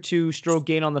stroke or two stroke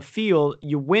gain on the field.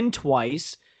 You win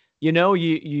twice. You know,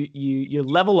 you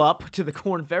level up to the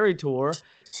Korn Ferry Tour.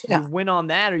 Yeah. You win on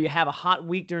that, or you have a hot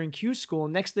week during Q School.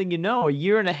 And next thing you know, a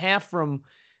year and a half from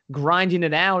grinding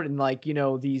it out in like, you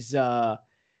know, these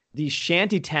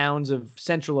shanty towns of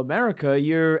Central America,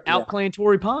 you're out playing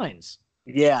Torrey Pines.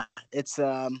 Yeah, it's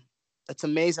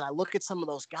amazing. I look at some of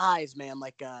those guys, man,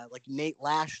 like Nate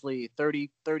Lashley, 30,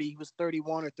 he was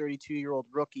 31 or 32-year-old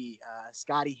rookie.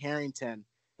 Scotty Harrington,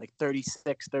 like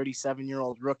 36,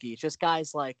 37-year-old rookie. It's just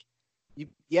guys like you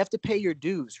have to pay your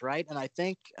dues, right? And I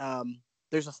think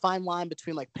there's a fine line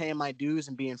between like paying my dues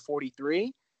and being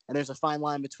 43, and there's a fine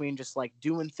line between just like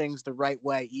doing things the right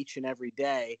way each and every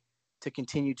day to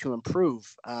continue to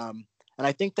improve. And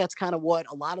I think that's kind of what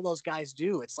a lot of those guys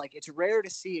do. It's like, it's rare to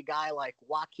see a guy like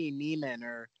Joaquin Niemann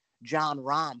or John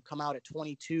Rahm come out at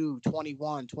 22,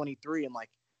 21, 23 and like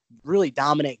really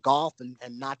dominate golf and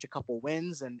notch a couple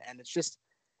wins. And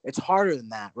it's harder than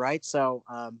that. Right. So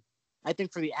I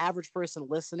think for the average person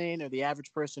listening, or the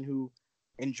average person who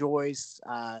enjoys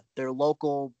their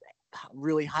local,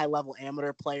 really high level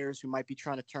amateur players who might be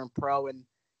trying to turn pro in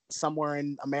somewhere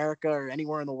in America or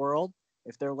anywhere in the world,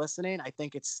 if they're listening, I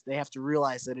think they have to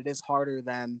realize that it is harder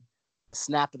than a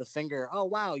snap of the finger. Oh,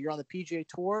 wow, you're on the PGA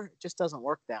Tour. It just doesn't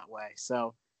work that way.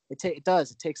 So it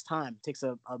takes time. It takes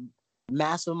a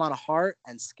massive amount of heart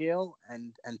and skill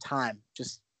and time. It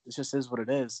just is what it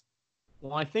is.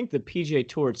 Well, I think the PGA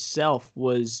Tour itself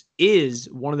is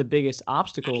one of the biggest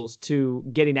obstacles to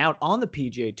getting out on the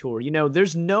PGA Tour. You know,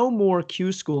 there's no more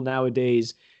Q School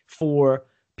nowadays for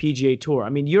PGA Tour.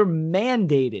 I mean, you're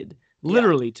mandated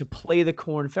literally to play the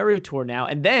Korn Ferry Tour now.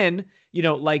 And then, you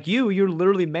know, like you're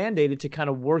literally mandated to kind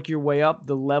of work your way up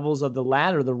the levels of the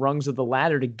ladder, the rungs of the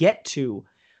ladder to get to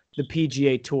the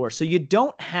PGA Tour. So you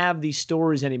don't have these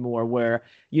stories anymore where,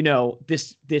 you know,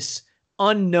 this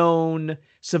unknown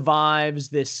survives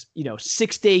this, you know,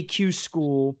 6-day Q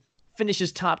School,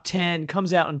 finishes top 10,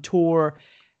 comes out on tour,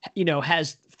 you know,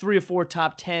 has 3 or 4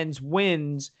 top 10s,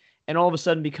 wins, and all of a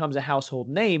sudden becomes a household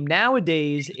name.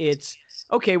 Nowadays, it's,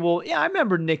 okay, well, yeah, I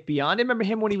remember Nick Beyond. I remember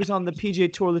him when he was on the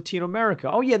PGA Tour Latino America.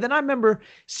 Oh, yeah, then I remember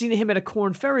seeing him at a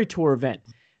Korn Ferry Tour event,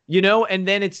 you know? And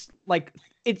then it's like,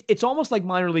 it's almost like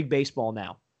minor league baseball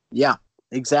now. Yeah,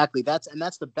 exactly. That's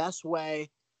the best way.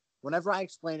 Whenever I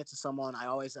explain it to someone,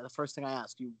 the first thing I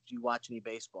ask, do you watch any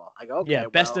baseball? I go, okay. Yeah,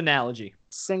 best analogy.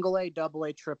 Single A, double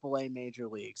A, triple A, major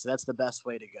league. So that's the best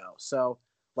way to go. So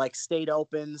like state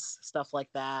opens, stuff like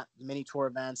that, mini tour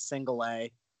events, single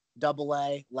A, double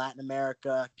A, Latin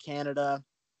America, Canada,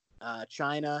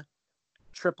 China,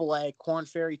 triple A, Corn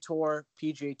Ferry Tour,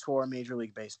 PGA Tour, Major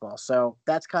League Baseball. So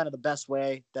that's kind of the best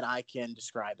way that I can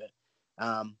describe it.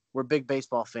 We're big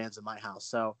baseball fans in my house.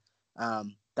 So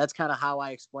that's kind of how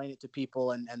I explain it to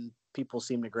people, and people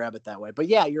seem to grab it that way. But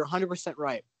yeah, you're 100%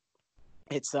 right.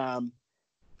 It's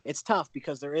tough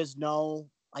because there is no,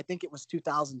 I think it was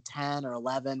 2010 or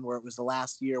 11 where it was the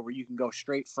last year where you can go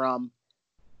straight from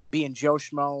being Joe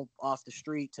Schmo off the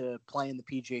street to playing the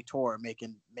PGA Tour,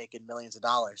 making millions of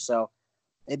dollars. So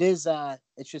it is,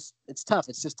 it's tough.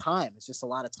 It's just time. It's just a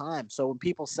lot of time. So when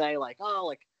people say like, oh,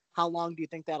 like, how long do you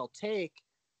think that'll take?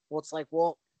 Well, it's like,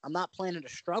 well, I'm not planning to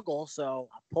struggle. So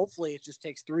hopefully it just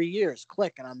takes 3 years,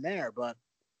 click, and I'm there. But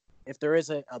if there is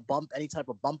a bump, any type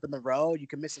of bump in the road, you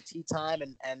can miss a tee time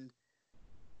and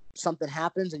something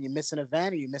happens and you miss an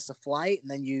event or you miss a flight and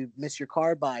then you miss your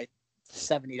car by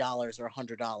 $70 or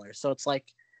 $100. So it's like,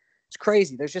 it's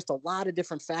crazy. There's just a lot of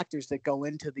different factors that go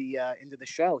into the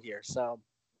show here. So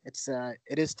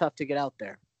it is tough to get out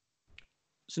there.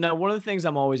 So now one of the things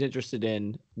I'm always interested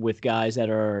in with guys that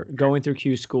are going through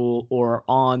Q School or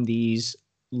on these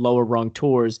lower rung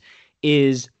tours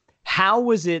is, how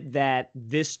was it that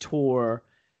this tour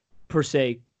per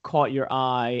se caught your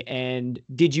eye, and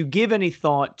did you give any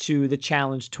thought to the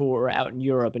Challenge Tour out in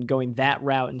Europe and going that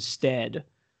route instead?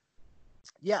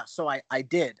 Yeah, so I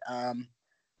did.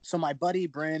 So my buddy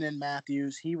Brandon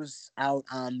Matthews, he was out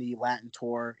on the Latin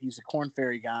Tour. He's a Corn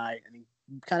Ferry guy, and he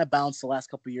kind of bounced the last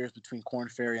couple of years between Corn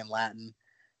Ferry and Latin.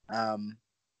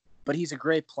 But he's a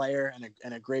great player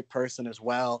and a great person as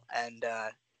well. And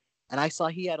I saw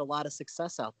he had a lot of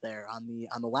success out there on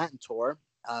the Latin Tour.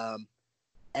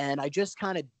 And I just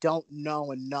kind of don't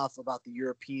know enough about the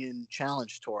European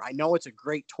Challenge Tour. I know it's a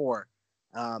great tour.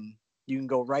 You can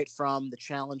go right from the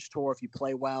Challenge Tour. If you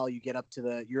play well, you get up to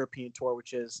the European Tour,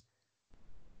 which is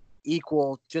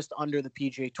equal, just under the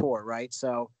PGA Tour, right?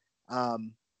 So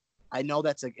I know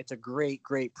it's a great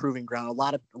proving ground.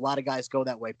 A lot of guys go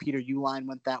that way. Peter Uihlein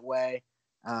went that way.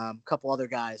 A couple other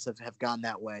guys have gone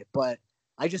that way, but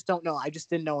I just don't know. I just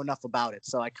didn't know enough about it,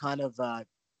 so I kind of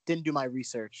didn't do my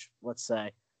research, let's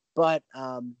say. But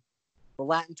the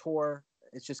Latin Tour,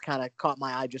 it's just kind of caught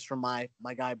my eye just from my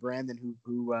guy Brandon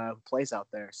who plays out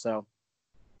there. So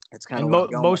it's kind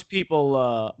of most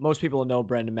people know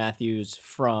Brandon Matthews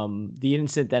from the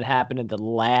incident that happened at the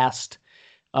last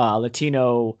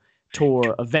Latino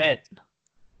Tour event.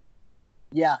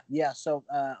 Yeah. So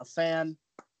a fan,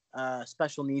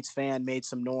 special needs fan, made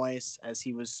some noise as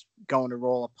he was going to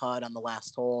roll a putt on the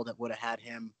last hole that would have had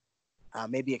him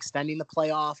maybe extending the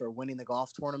playoff or winning the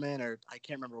golf tournament, or I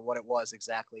can't remember what it was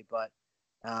exactly, but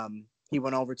he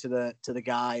went over to the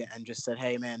guy and just said,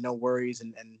 "Hey man, no worries,"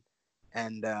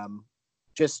 and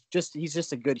just he's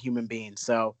just a good human being.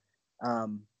 So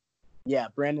yeah,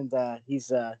 Brandon, he's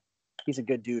a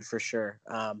good dude for sure.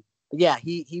 But yeah,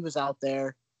 he was out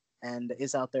there and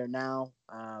is out there now.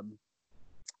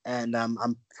 And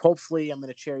I'm hopefully I'm going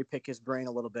to cherry pick his brain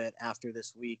a little bit after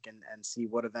this week and see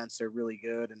what events are really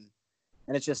good. And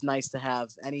it's just nice to have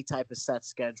any type of set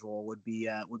schedule would be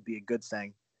a good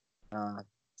thing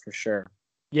for sure.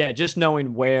 Yeah, just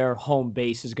knowing where home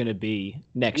base is going to be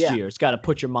next year, it's got to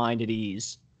put your mind at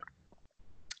ease.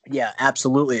 Yeah,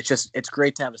 absolutely. It's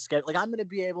great to have a schedule. Like, I'm going to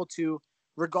be able to,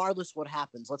 regardless what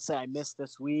happens, let's say I miss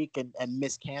this week and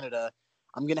miss Canada,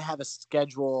 I'm going to have a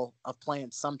schedule of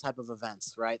playing some type of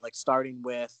events, right? Like starting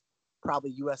with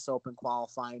probably US Open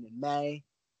qualifying in May,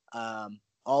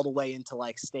 all the way into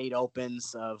like state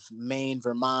opens of Maine,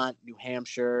 Vermont, New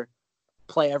Hampshire,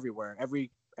 play everywhere.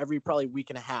 Every probably week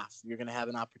and a half, you're going to have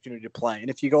an opportunity to play. And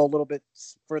if you go a little bit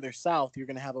further south, you're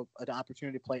going to have an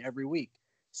opportunity to play every week.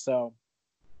 So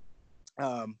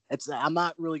I'm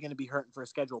not really going to be hurting for a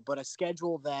schedule, but a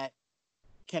schedule that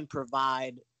can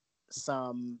provide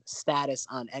some status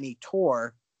on any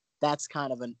tour, that's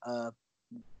kind of a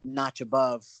notch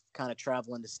above kind of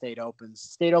traveling to state opens.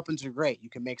 State opens are great. You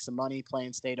can make some money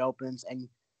playing state opens, and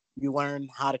you learn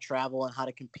how to travel and how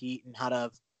to compete and how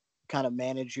to kind of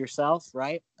manage yourself,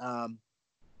 right?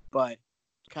 But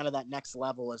kind of that next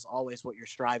level is always what you're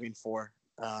striving for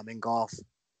in golf.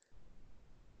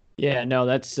 Yeah, no,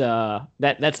 that's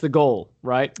the goal,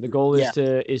 right? The goal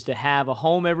is to have a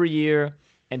home every year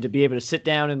and to be able to sit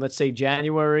down in, let's say,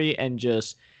 January and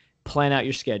just plan out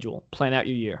your schedule, plan out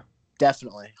your year.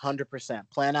 Definitely, 100%.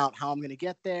 Plan out how I'm going to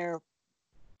get there,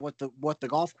 what the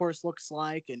golf course looks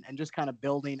like, and just kind of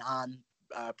building on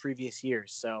previous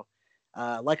years. So,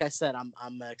 like I said,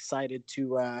 I'm excited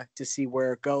to see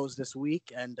where it goes this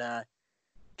week, and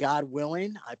God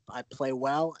willing, I play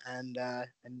well and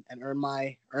earn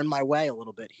my way a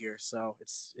little bit here. So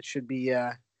it should be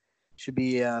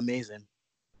amazing.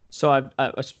 So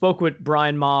I spoke with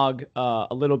Brian Mogg a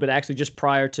little bit actually just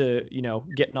prior to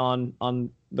getting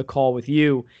on the call with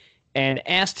you, and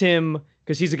asked him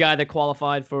because he's a guy that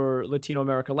qualified for Latino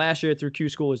America last year through Q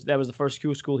School. That was the first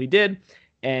Q School he did,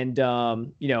 and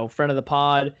friend of the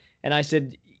pod. And I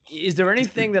said, is there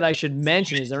anything that I should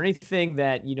mention? Is there anything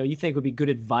that you think would be good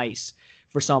advice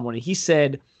for someone? And he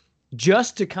said,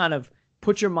 just to kind of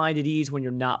put your mind at ease when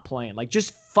you're not playing. Like,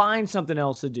 just find something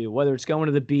else to do, whether it's going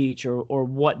to the beach or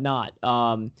whatnot.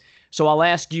 So I'll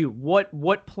ask you,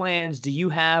 what plans do you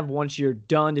have once you're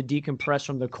done to decompress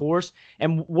from the course?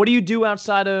 And what do you do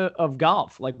outside of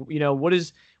golf? Like,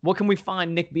 what can we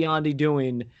find Nick Biondi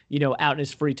doing, out in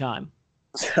his free time?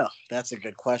 So that's a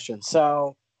good question.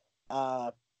 So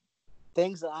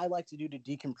things that I like to do to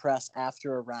decompress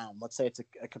after a round, let's say it's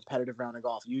a competitive round of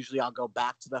golf. Usually I'll go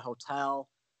back to the hotel,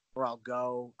 or I'll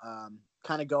go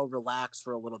kind of go relax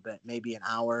for a little bit, maybe an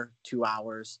hour, 2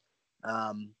 hours,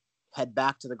 head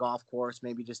back to the golf course,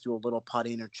 maybe just do a little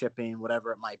putting or chipping,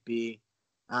 whatever it might be.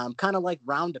 Kind of like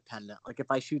round dependent. Like if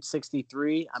I shoot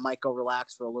 63, I might go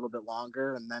relax for a little bit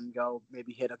longer and then go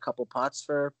maybe hit a couple putts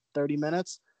for 30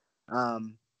 minutes.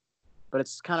 But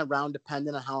it's kind of round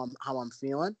dependent on how I'm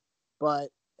feeling. But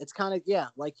it's kind of, yeah,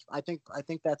 like I think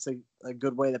that's a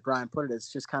good way that Brian put it.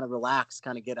 It's just kind of relax,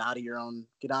 kind of get out of your own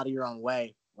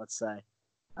way, let's say.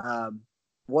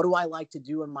 What do I like to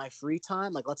do in my free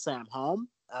time? Like, let's say I'm home,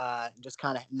 just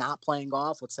kind of not playing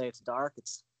golf. Let's say it's dark,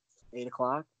 it's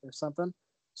 8:00 or something.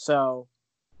 So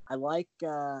I like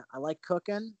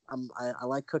cooking. I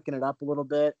like cooking it up a little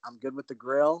bit. I'm good with the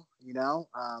grill,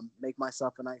 make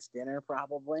myself a nice dinner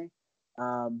probably.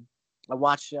 I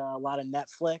watch a lot of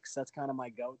Netflix. That's kind of my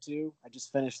go-to. I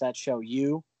just finished that show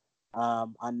You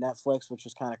on Netflix, which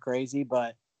was kind of crazy.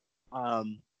 But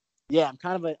yeah, I'm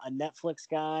kind of a Netflix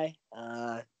guy,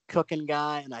 cooking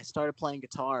guy, and I started playing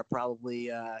guitar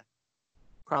probably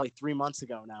 3 months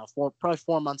ago now. Probably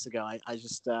 4 months ago. I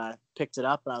just picked it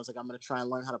up and I was like, I'm going to try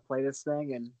and learn how to play this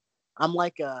thing. And I'm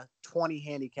like a 20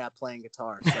 handicap playing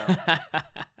guitar. So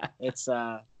it's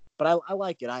but I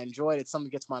like it. I enjoy it. It's something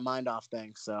that gets my mind off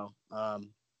things. So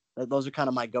those are kind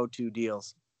of my go-to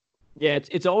deals. Yeah,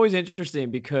 it's always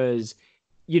interesting because,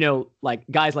 like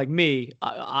guys like me,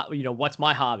 what's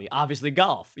my hobby? Obviously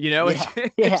golf,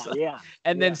 Yeah.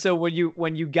 And then so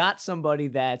when you got somebody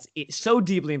that's so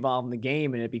deeply involved in the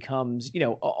game and it becomes,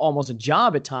 almost a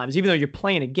job at times, even though you're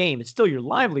playing a game, it's still your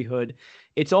livelihood.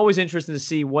 It's always interesting to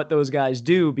see what those guys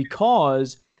do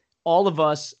because all of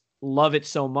us love it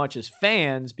so much as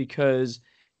fans because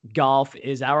golf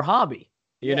is our hobby,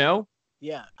 you know?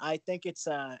 Yeah. I think it's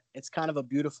kind of a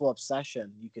beautiful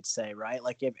obsession, you could say, right?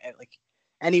 Like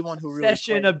anyone who really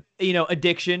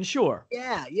addiction, sure.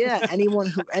 Yeah. Anyone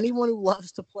who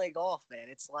loves to play golf, man.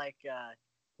 It's like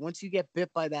once you get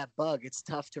bit by that bug, it's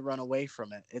tough to run away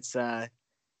from it.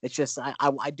 It's just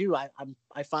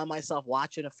I find myself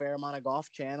watching a fair amount of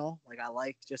Golf Channel. Like I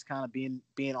like just kind of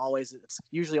being always. It's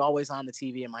usually always on the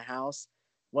TV in my house,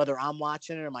 whether I'm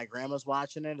watching it or my grandma's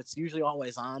watching it. It's usually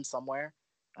always on somewhere.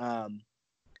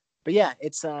 But yeah,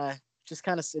 it's just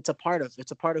kind of it's a part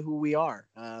of who we are.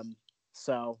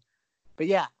 So, but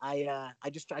yeah, I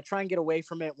try and get away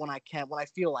from it when I can, when I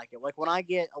feel like it. Like when I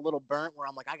get a little burnt, where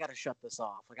I'm like, I got to shut this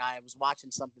off. Like I was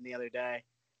watching something the other day.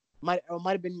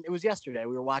 It was yesterday.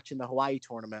 We were watching the Hawaii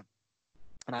tournament,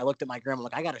 and I looked at my grandma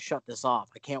like, I got to shut this off.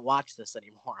 I can't watch this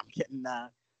anymore. I'm getting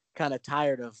kind of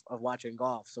tired of watching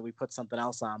golf. So we put something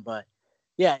else on. But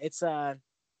yeah, it's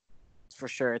for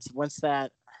sure. It's once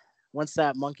that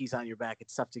monkey's on your back,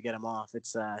 it's tough to get him off.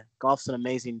 It's golf's an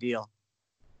amazing deal.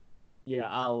 Yeah,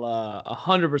 I'll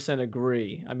 100%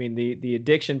 agree. I mean, the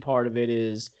addiction part of it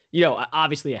is,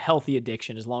 obviously a healthy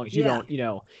addiction as long as you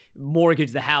don't,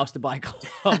 mortgage the house to buy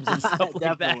clubs and stuff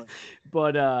like that.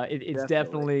 But it's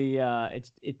definitely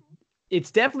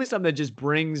it's definitely something that just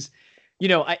brings,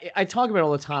 I talk about it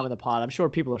all the time in the pod. I'm sure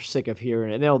people are sick of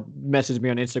hearing it, and they'll message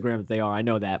me on Instagram if they are. I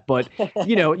know that. But,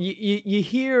 you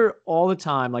hear all the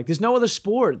time, like there's no other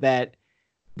sport that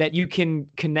you can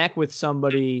connect with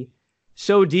somebody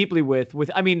so deeply with,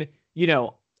 I mean,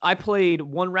 I played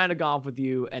one round of golf with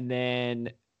you and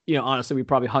then, honestly, we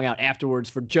probably hung out afterwards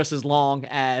for just as long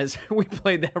as we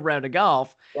played that round of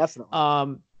golf.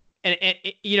 Definitely. And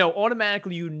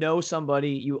automatically,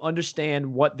 somebody, you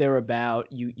understand what they're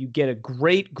about. You get a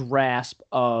great grasp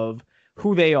of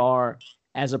who they are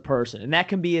as a person. And that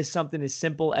can be something as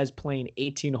simple as playing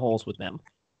 18 holes with them.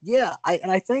 Yeah.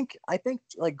 I think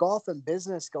like golf and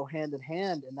business go hand in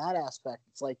hand in that aspect.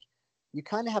 It's like, you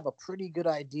kind of have a pretty good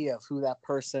idea of who that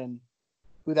person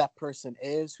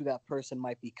is, who that person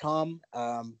might become.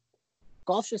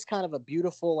 Golf's just kind of a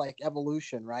beautiful like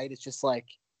evolution, right? It's just like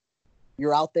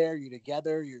you're out there, you're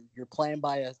together, you're playing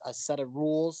by a set of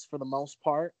rules for the most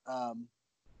part,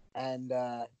 and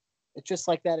it's just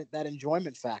like that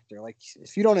enjoyment factor. Like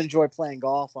if you don't enjoy playing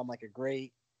golf on like a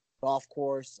great golf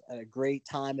course at a great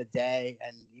time of day,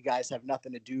 and you guys have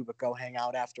nothing to do but go hang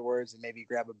out afterwards and maybe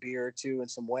grab a beer or two and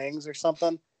some wings or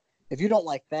something. If you don't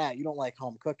like that, you don't like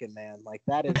home cooking, man. Like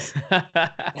that is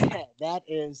that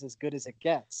is as good as it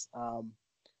gets.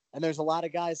 And there's a lot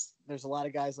of guys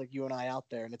like you and I out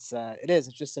there, and it's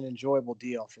just an enjoyable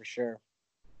deal for sure.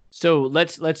 So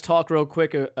let's talk real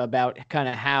quick about kind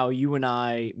of how you and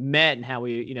I met and how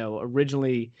we,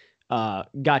 originally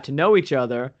got to know each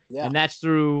other. Yeah. And that's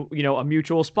through, a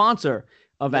mutual sponsor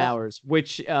of ours,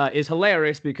 which is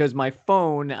hilarious because my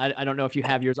phone, I don't know if you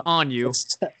have yours on you.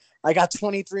 I got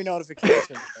 23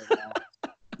 notifications right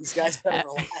now. These guys better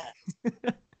relax.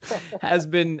 has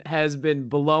been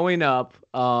blowing up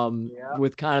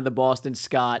with kind of the Boston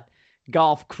Scott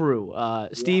golf crew.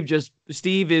 Steve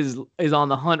is on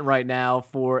the hunt right now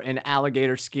for an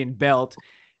alligator skin belt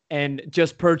and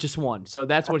just purchased one. So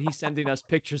that's what he's sending us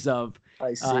pictures of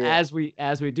as we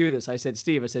do this. I said,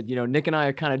 Steve, Nick and I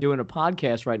are kind of doing a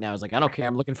podcast right now. I was like, I don't care.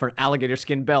 I'm looking for an alligator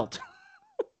skin belt.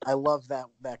 I love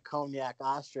that cognac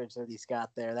ostrich that he's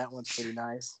got there. That one's pretty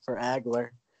nice for Agler.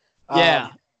 Yeah.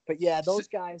 But yeah, those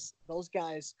guys,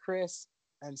 Chris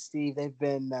and Steve, they've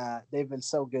been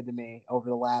so good to me over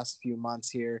the last few months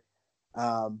here.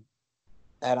 And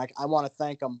I want to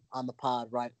thank them on the pod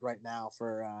right now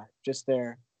for just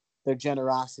their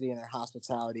generosity and their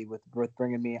hospitality with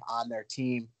bringing me on their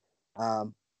team.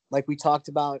 Like we talked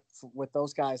about with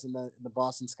those guys in the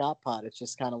Boston Scott pod, it's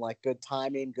just kind of like good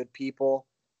timing, good people,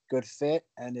 good fit,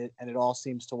 and it all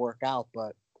seems to work out.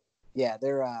 But yeah,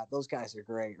 they're those guys are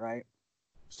great, right?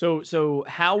 So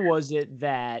how was it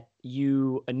that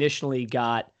you initially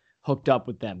got hooked up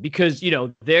with them? Because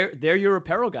they're your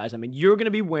apparel guys. I mean, you're going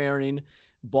to be wearing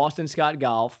Boston Scott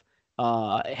Golf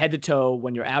head to toe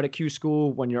when you're out at Q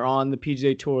School, when you're on the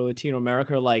PGA Tour Latino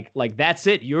America. Like that's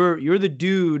it. You're the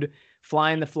dude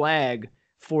flying the flag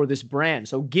for this brand.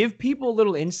 So give people a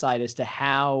little insight as to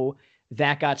how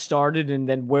that got started and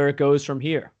then where it goes from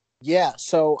here. Yeah,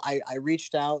 so I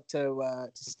reached out to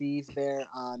Steve there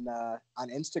on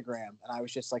Instagram, and I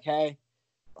was just like, hey,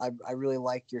 I really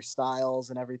like your styles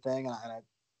and everything,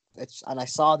 and I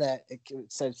saw that it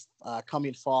says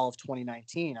coming fall of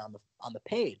 2019 on the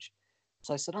page.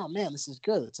 So I said, oh man, this is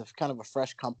good. It's a kind of a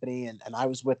fresh company, and I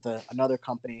was with another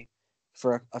company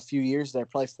for a few years there,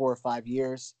 probably 4 or 5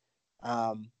 years,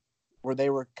 where they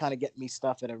were kind of getting me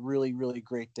stuff at a really, really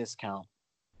great discount.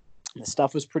 The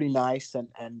stuff was pretty nice,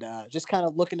 and just kind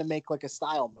of looking to make like a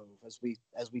style move as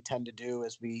we tend to do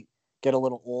as we get a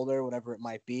little older, whatever it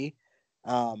might be.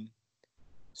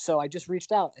 So I just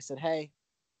reached out. I said, hey,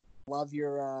 love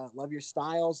your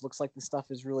styles. Looks like the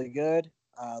stuff is really good.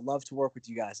 Love to work with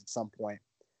you guys at some point.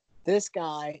 This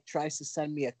guy tries to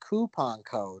send me a coupon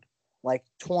code, like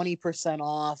 20%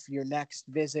 off your next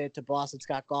visit to Boston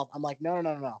Scott Golf. I'm like, no.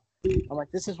 I'm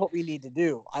like, this is what we need to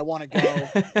do. I want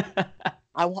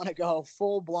to go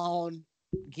full blown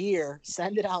gear,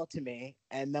 send it out to me,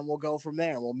 and then we'll go from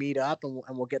there. We'll meet up and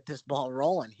we'll get this ball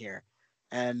rolling here.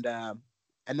 And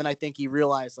then I think he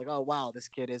realized like, oh wow, this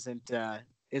kid isn't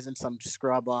some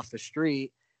scrub off the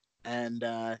street. And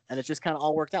it just kind of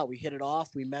all worked out. We hit it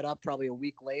off. We met up probably a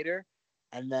week later,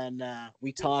 and then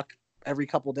we talk every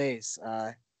couple days.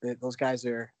 Those guys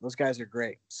are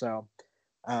great. So,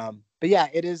 but yeah,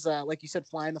 it is like you said,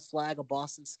 flying the flag of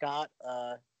Boston Scott.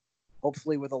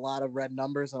 Hopefully with a lot of red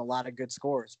numbers and a lot of good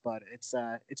scores. But it's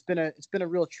been a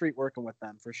real treat working with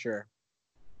them for sure.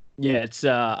 Yeah, it's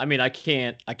I mean, I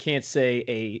can't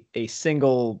say a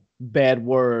single bad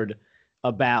word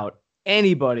about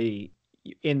anybody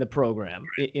in the program,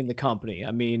 in the company.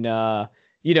 I mean,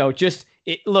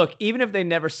 look, even if they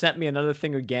never sent me another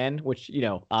thing again, which,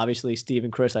 obviously Steve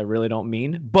and Chris, I really don't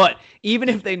mean, but even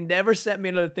if they never sent me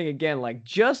another thing again, like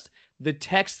just the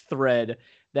text thread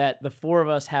that the four of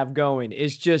us have going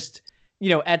is just,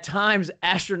 at times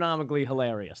astronomically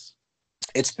hilarious.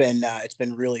 It's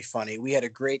been really funny. We had a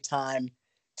great time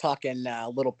talking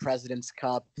Little President's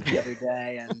Cup the other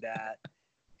day, and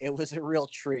it was a real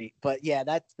treat. But yeah,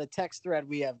 that's the text thread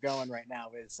we have going right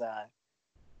now is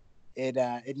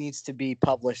it needs to be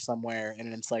published somewhere in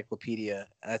an encyclopedia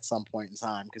at some point in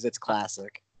time because it's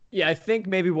classic. Yeah, I think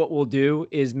maybe what we'll do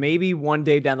is maybe one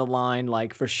day down the line,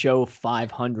 like for show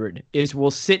 500, is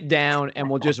we'll sit down and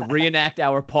we'll just reenact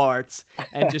our parts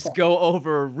and just go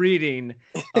over reading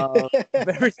of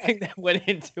everything that went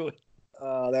into it.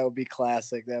 Oh, that would be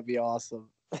classic. That'd be awesome.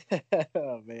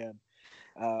 Oh man.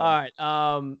 All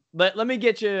right. Let me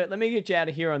get you out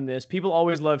of here on this. People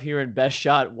always love hearing best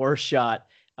shot, worst shot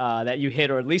that you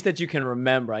hit, or at least that you can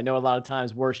remember. I know a lot of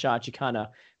times worst shots you kind of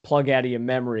plug out of your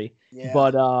memory. Yeah.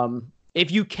 But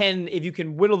if you can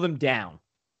whittle them down,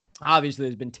 obviously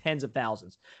there's been tens of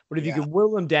thousands. But if you can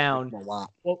whittle them down,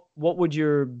 what would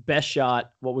your best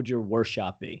shot? What would your worst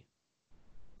shot be?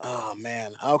 Oh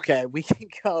man. Okay, we can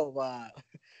go.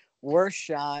 Worst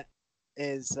shot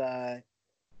is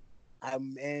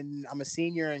I'm a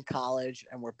senior in college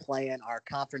and we're playing our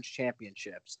conference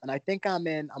championships. And I think I'm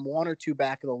one or two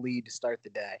back of the lead to start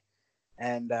the day.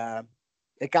 And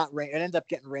it ended up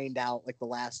getting rained out like the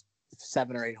last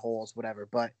 7 or 8 holes, whatever.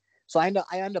 But so I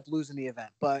end up losing the event.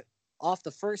 But off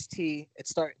the first tee, it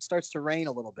starts to rain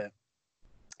a little bit.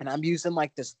 And I'm using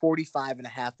like this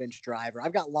 45.5-inch driver.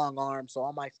 I've got long arms, so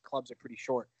all my clubs are pretty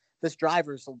short. This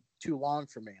driver is too long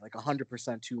for me, like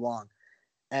 100% too long.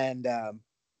 And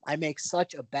I make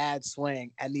such a bad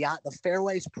swing. And the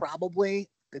fairway's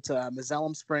it's a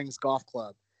Mazellum Springs golf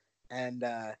club. And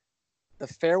the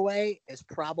fairway is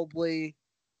probably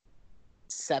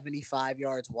 75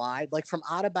 yards wide. Like from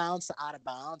out of bounds to out of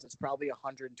bounds, it's probably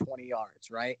 120 yards,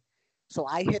 right? So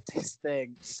I hit this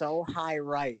thing so high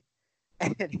right,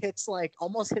 and it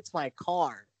almost hits my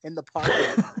car in the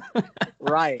parking lot,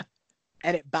 right?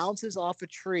 And it bounces off a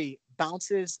tree,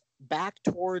 bounces back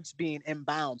towards being in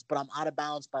bounds, but I'm out of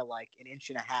bounds by like an inch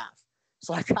and a half.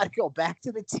 So I got to go back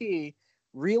to the tee,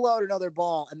 reload another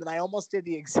ball, and then I almost did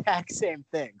the exact same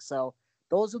thing. So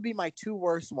those would be my 2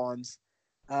 worst ones.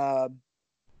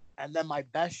 And then my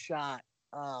best shot,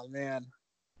 oh man,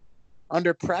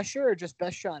 under pressure or just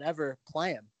best shot ever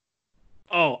playing?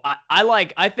 Oh,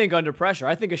 I think under pressure.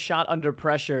 I think a shot under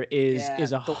pressure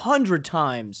is 100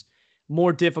 times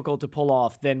more difficult to pull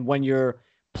off than when you're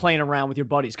playing around with your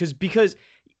buddies. Because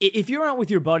if you're out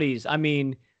with your buddies, I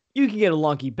mean, you can get a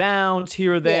lunky bounce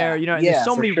here or there. There's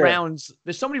so many rounds.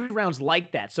 There's so many rounds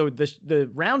like that. So the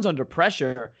rounds under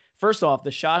pressure, first off,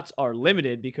 the shots are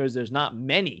limited because there's not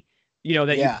many,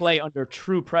 that you play under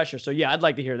true pressure. So yeah, I'd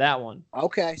like to hear that one.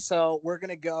 Okay, so we're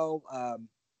gonna go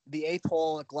the 8th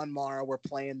hole at Glenmara. We're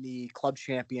playing the club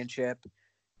championship.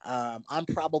 I'm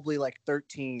probably like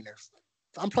 13 or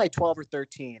I'm probably 12 or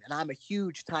 13, and I'm a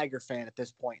huge Tiger fan at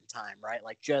this point in time, right?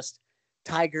 Like just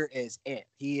Tiger is it.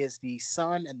 He is the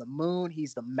sun and the moon.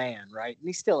 He's the man, right? And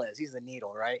he still is. He's the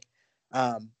needle, right?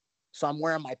 So I'm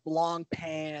wearing my long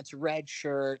pants, red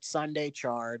shirt, Sunday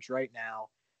charge right now.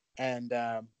 And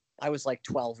I was like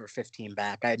 12 or 15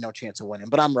 back. I had no chance of winning,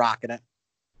 but I'm rocking it.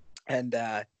 And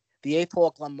the 8th hole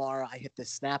at Glenmara, I hit this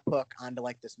snap hook onto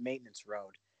like this maintenance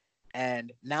road.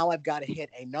 And now I've got to hit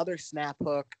another snap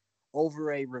hook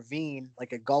over a ravine,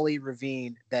 like a gully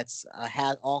ravine that's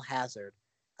all hazard.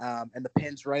 And the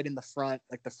pin's right in the front,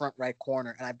 like the front right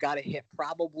corner. And I've got to hit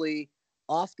probably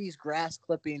off these grass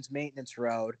clippings maintenance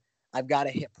road. I've got to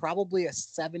hit probably a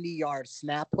 70-yard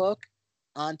snap hook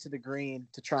onto the green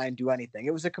to try and do anything.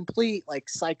 It was a complete like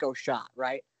psycho shot,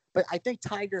 right? But I think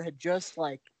Tiger had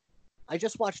I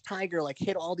just watched Tiger like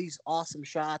hit all these awesome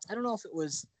shots. I don't know if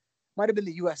might have been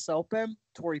the U.S. Open,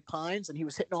 Torrey Pines, and he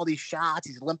was hitting all these shots.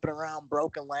 He's limping around,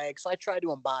 broken legs. So I tried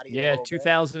to embody it. Yeah,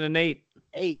 2008.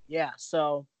 Yeah.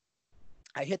 So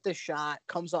I hit this shot,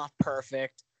 comes off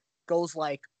perfect, goes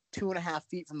like 2.5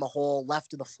 feet from the hole,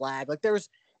 left of the flag. Like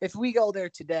if we go there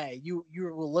today, you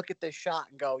will look at this shot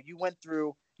and go, you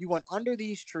went under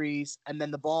these trees, and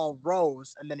then the ball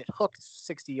rose, and then it hooked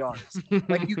 60 yards.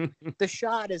 Like the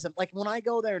shot isn't like when I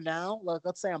go there now.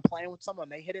 Let's say I'm playing with someone,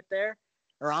 they hit it there,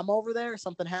 or I'm over there,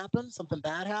 something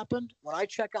bad happened. When I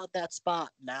check out that spot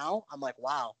now, I'm like,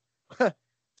 wow,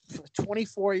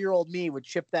 24-year-old me would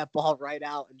chip that ball right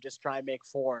out and just try and make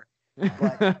 4.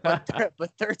 But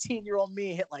 13-year-old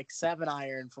me hit like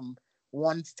 7-iron from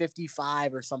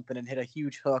 155 or something and hit a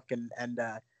huge hook. And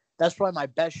that's probably my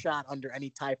best shot under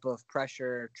any type of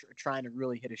pressure, trying to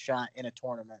really hit a shot in a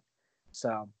tournament.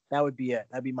 So that would be it.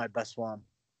 That'd be my best one.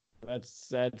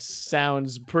 That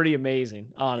sounds pretty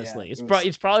amazing, honestly. Yeah,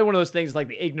 it's probably one of those things like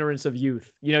the ignorance of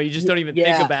youth. You just don't even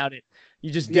think about it.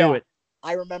 You just do it.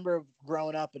 I remember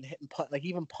growing up and hitting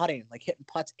even putting, like hitting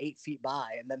putts 8 feet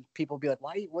by, and then people would be like,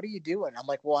 what are you doing? I'm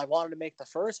like, well, I wanted to make the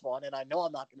first one, and I know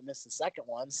I'm not going to miss the second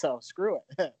one, so screw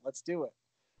it. Let's do it.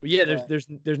 Yeah,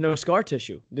 there's no scar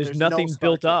tissue. There's nothing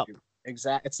built up.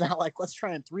 Exactly. It's not like let's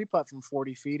try and 3-putt from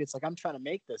 40 feet. It's like I'm trying to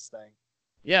make this thing.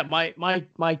 Yeah,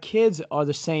 my kids are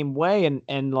the same way,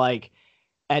 and like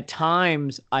at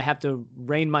times I have to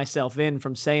rein myself in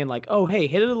from saying like, "Oh, hey,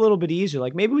 hit it a little bit easier.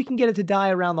 Like maybe we can get it to die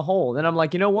around the hole." Then I'm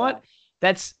like, "You know Yeah. what?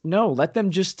 That's no, let them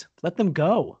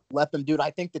go." Let them do it.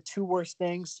 I think the two worst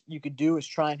things you could do is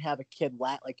try and have a kid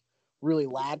really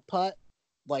lag putt,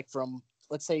 like from,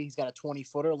 let's say he's got a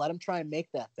 20-footer. Let him try and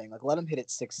make that thing. Like let him hit it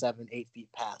 6, 7, 8 feet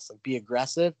past. Like be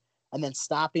aggressive, and then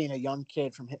stopping a young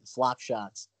kid from hitting flop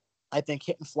shots. I think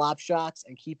hitting flop shots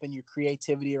and keeping your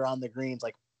creativity around the greens,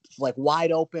 like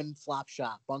wide open flop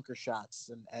shot, bunker shots,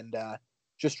 and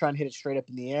just trying to hit it straight up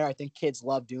in the air. I think kids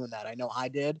love doing that. I know I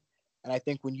did, and I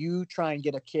think when you try and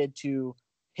get a kid to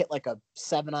hit like a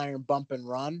 7-iron bump and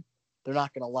run, they're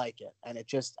not going to like it. And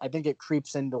I think it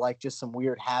creeps into like just some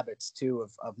weird habits too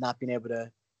of not being able to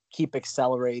keep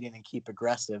accelerating and keep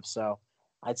aggressive. So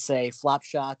I'd say flop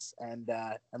shots and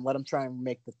let them try and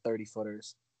make the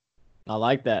 30-footers. I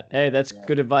like that. Hey, that's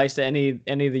good advice to any of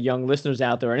the young listeners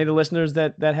out there, any of the listeners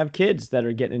that have kids that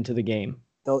are getting into the game.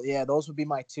 Those would be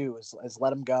my two is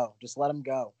let them go. Just let them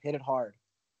go. Hit it hard.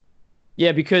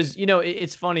 Yeah, because,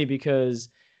 it's funny because,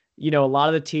 a lot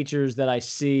of the teachers that I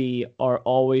see are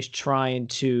always trying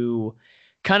to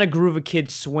kind of groove a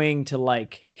kid's swing to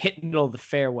like hit middle of the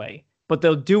fairway, but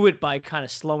they'll do it by kind of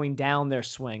slowing down their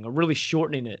swing or really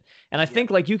shortening it. And I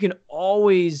think like you can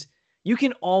always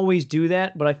do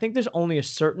that, but I think there's only a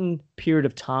certain period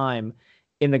of time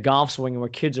in the golf swing where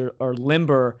kids are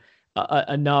limber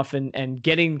enough and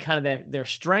getting kind of their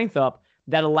strength up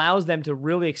that allows them to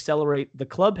really accelerate the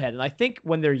club head. And I think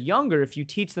when they're younger, if you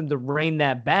teach them to rein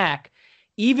that back,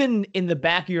 even in the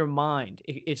back of your mind,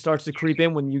 it starts to creep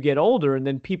in when you get older, and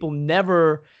then people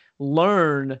never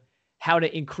learn how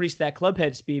to increase that club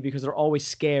head speed because they're always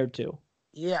scared to.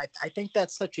 Yeah, I think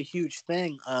that's such a huge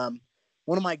thing.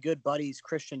 One of my good buddies,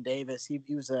 Christian Davis, he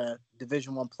was a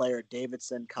Division I player at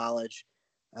Davidson College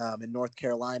in North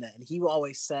Carolina, and he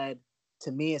always said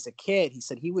to me as a kid, he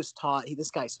said he was taught, this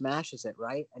guy smashes it,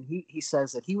 right? And he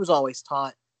says that he was always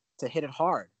taught to hit it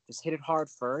hard. Just hit it hard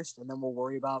first, and then we'll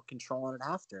worry about controlling it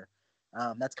after.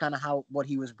 That's kind of what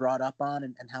he was brought up on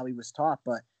and how he was taught.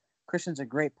 But Christian's a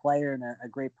great player and a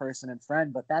great person and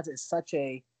friend, but that is such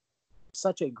a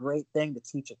great thing to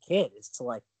teach a kid, is to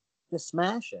like just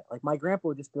smash it. Like my grandpa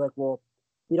would just be like, well,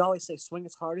 he'd always say, swing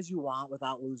as hard as you want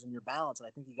without losing your balance. And I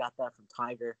think he got that from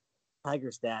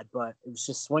Tiger's dad, but it was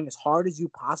just swing as hard as you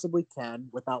possibly can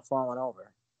without falling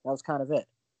over. That was kind of it.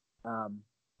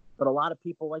 But a lot of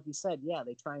people, like you said, yeah,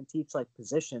 they try and teach like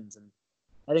positions, and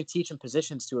I think teaching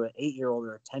positions to an 8-year-old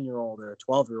or a 10-year-old or a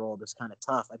 12-year-old is kind of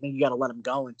tough. I think you got to let them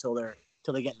go until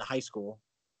they get into high school.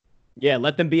 Yeah,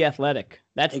 let them be athletic.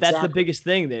 That's the biggest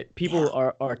thing, that people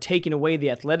are taking away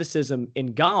the athleticism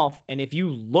in golf. And if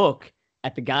you look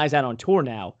at the guys out on tour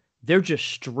now, they're just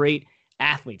straight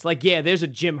athletes. Like, yeah, there's a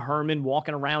Jim Herman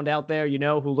walking around out there,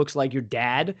 who looks like your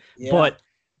dad. Yeah. But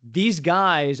these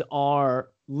guys are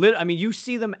I mean, you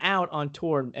see them out on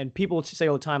tour, and people say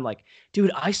all the time, like,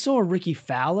 dude, I saw Ricky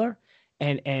Fowler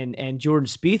and Jordan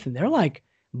Spieth, and they're like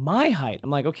my height. I'm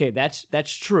like, okay,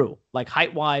 that's true. Like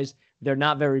height-wise, they're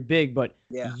not very big, but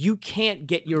you can't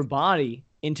get your body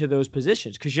into those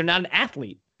positions because you're not an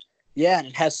athlete. Yeah, and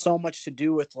it has so much to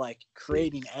do with like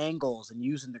creating angles and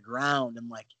using the ground, and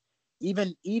like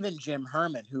even Jim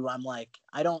Herman, who I'm like,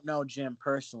 I don't know Jim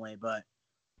personally, but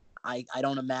I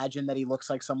don't imagine that he looks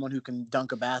like someone who can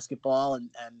dunk a basketball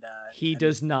and he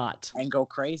does not and go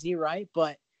crazy, right?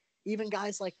 But even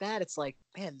guys like that, it's like,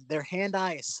 man, their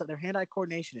hand-eye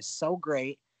coordination is so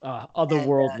great,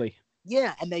 otherworldly.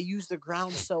 And they use the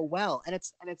ground so well, and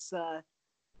it's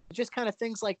just kind of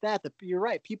things like that you're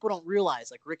right. People don't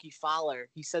realize, like Ricky Fowler,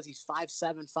 he says he's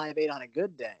 5'7", 5'8" on a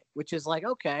good day, which is like,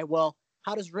 okay, well,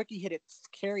 how does Ricky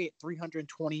carry it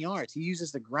 320 yards? He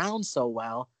uses the ground so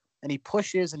well, and he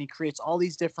pushes and he creates all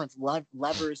these different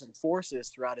levers and forces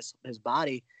throughout his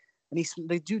body, and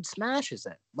the dude smashes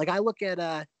it. Like I look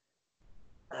at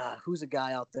who's a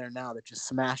guy out there now that just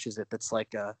smashes it, that's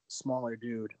like a smaller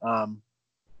dude.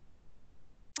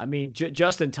 I mean,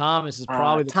 Justin Thomas is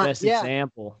probably the best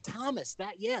example. Thomas,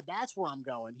 that's where I'm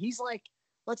going. He's like,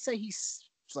 let's say he's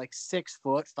like 6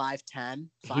 foot, 5'10".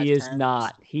 He is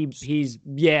not. He's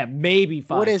maybe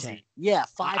 5'10". What is he? Yeah,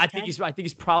 5'10". I think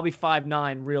he's probably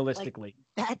 5'9", realistically.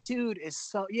 Like, that dude is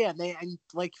so and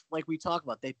like we talk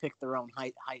about, they pick their own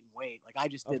height and weight. Like I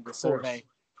just did the survey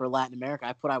for Latin America.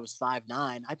 I put I was 5'9".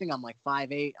 I think I'm like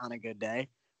 5'8" on a good day.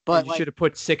 But you should have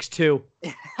put 6'2".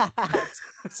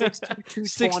 6'2",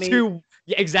 220.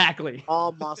 Yeah, exactly.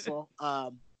 All muscle.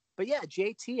 But But yeah,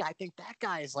 JT, I think that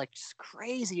guy is like just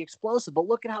crazy explosive. But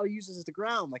look at how he uses the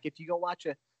ground. Like if you go watch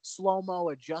a slow-mo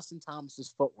of Justin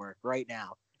Thomas's footwork right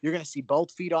now, you're going to see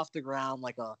both feet off the ground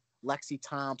like a Lexi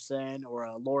Thompson or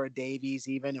a Laura Davies,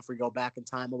 even if we go back in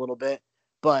time a little bit.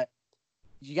 But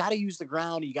you got to use the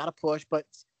ground. You got to push. But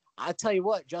I tell you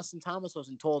what, Justin Thomas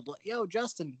wasn't told, yo,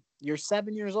 Justin, you're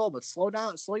 7 years old, but slow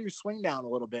your swing down a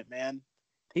little bit, man.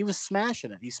 He was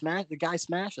smashing it. The guy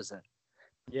smashes it.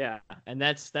 Yeah, and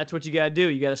that's what you got to do.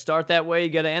 You got to start that way. You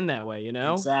got to end that way, you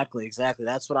know? Exactly.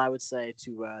 That's what I would say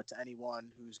to anyone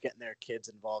who's getting their kids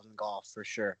involved in golf, for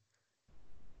sure.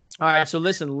 All right, so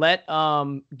listen,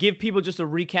 give people just a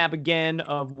recap again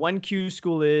of when Q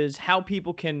School is, how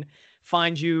people can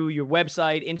find you, your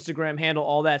website, Instagram handle,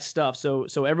 all that stuff. So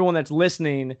everyone that's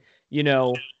listening,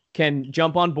 can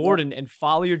jump on board and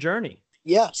follow your journey.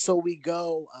 Yeah, so we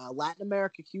go Latin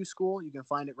America Q School. You can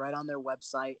find it right on their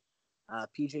website,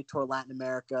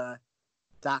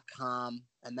 pjtourlatinamerika.com,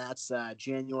 and that's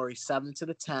January 7th to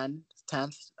the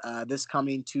 10th, this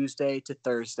coming Tuesday to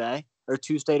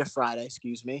Friday,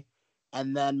 excuse me.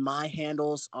 And then my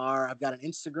handles are, I've got an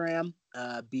Instagram,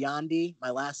 Biondi, my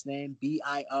last name, Biondi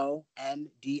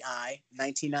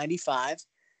 1995.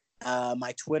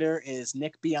 My Twitter is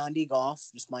Nick Biondi Golf,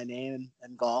 just my name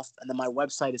and golf. And then my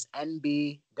website is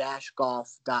nb-golf.com.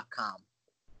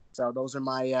 So those are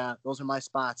my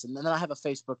spots. And then I have a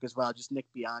Facebook as well, just Nick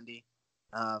Biondi.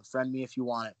 Friend me if you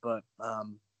want it. But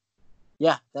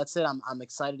yeah, that's it. I'm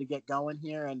excited to get going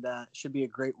here, and it should be a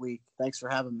great week. Thanks for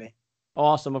having me.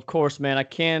 Awesome, of course, man. I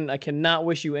cannot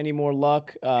wish you any more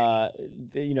luck,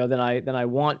 than I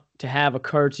want to have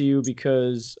occur to you,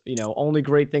 because only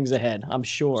great things ahead, I'm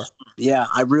sure. Yeah,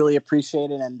 I really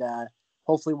appreciate it, and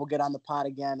hopefully we'll get on the pod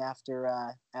again after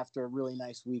a really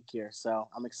nice week here. So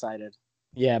I'm excited.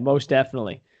 Yeah, most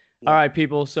definitely. Yeah. All right,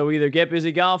 people. So either get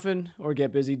busy golfing or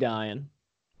get busy dying.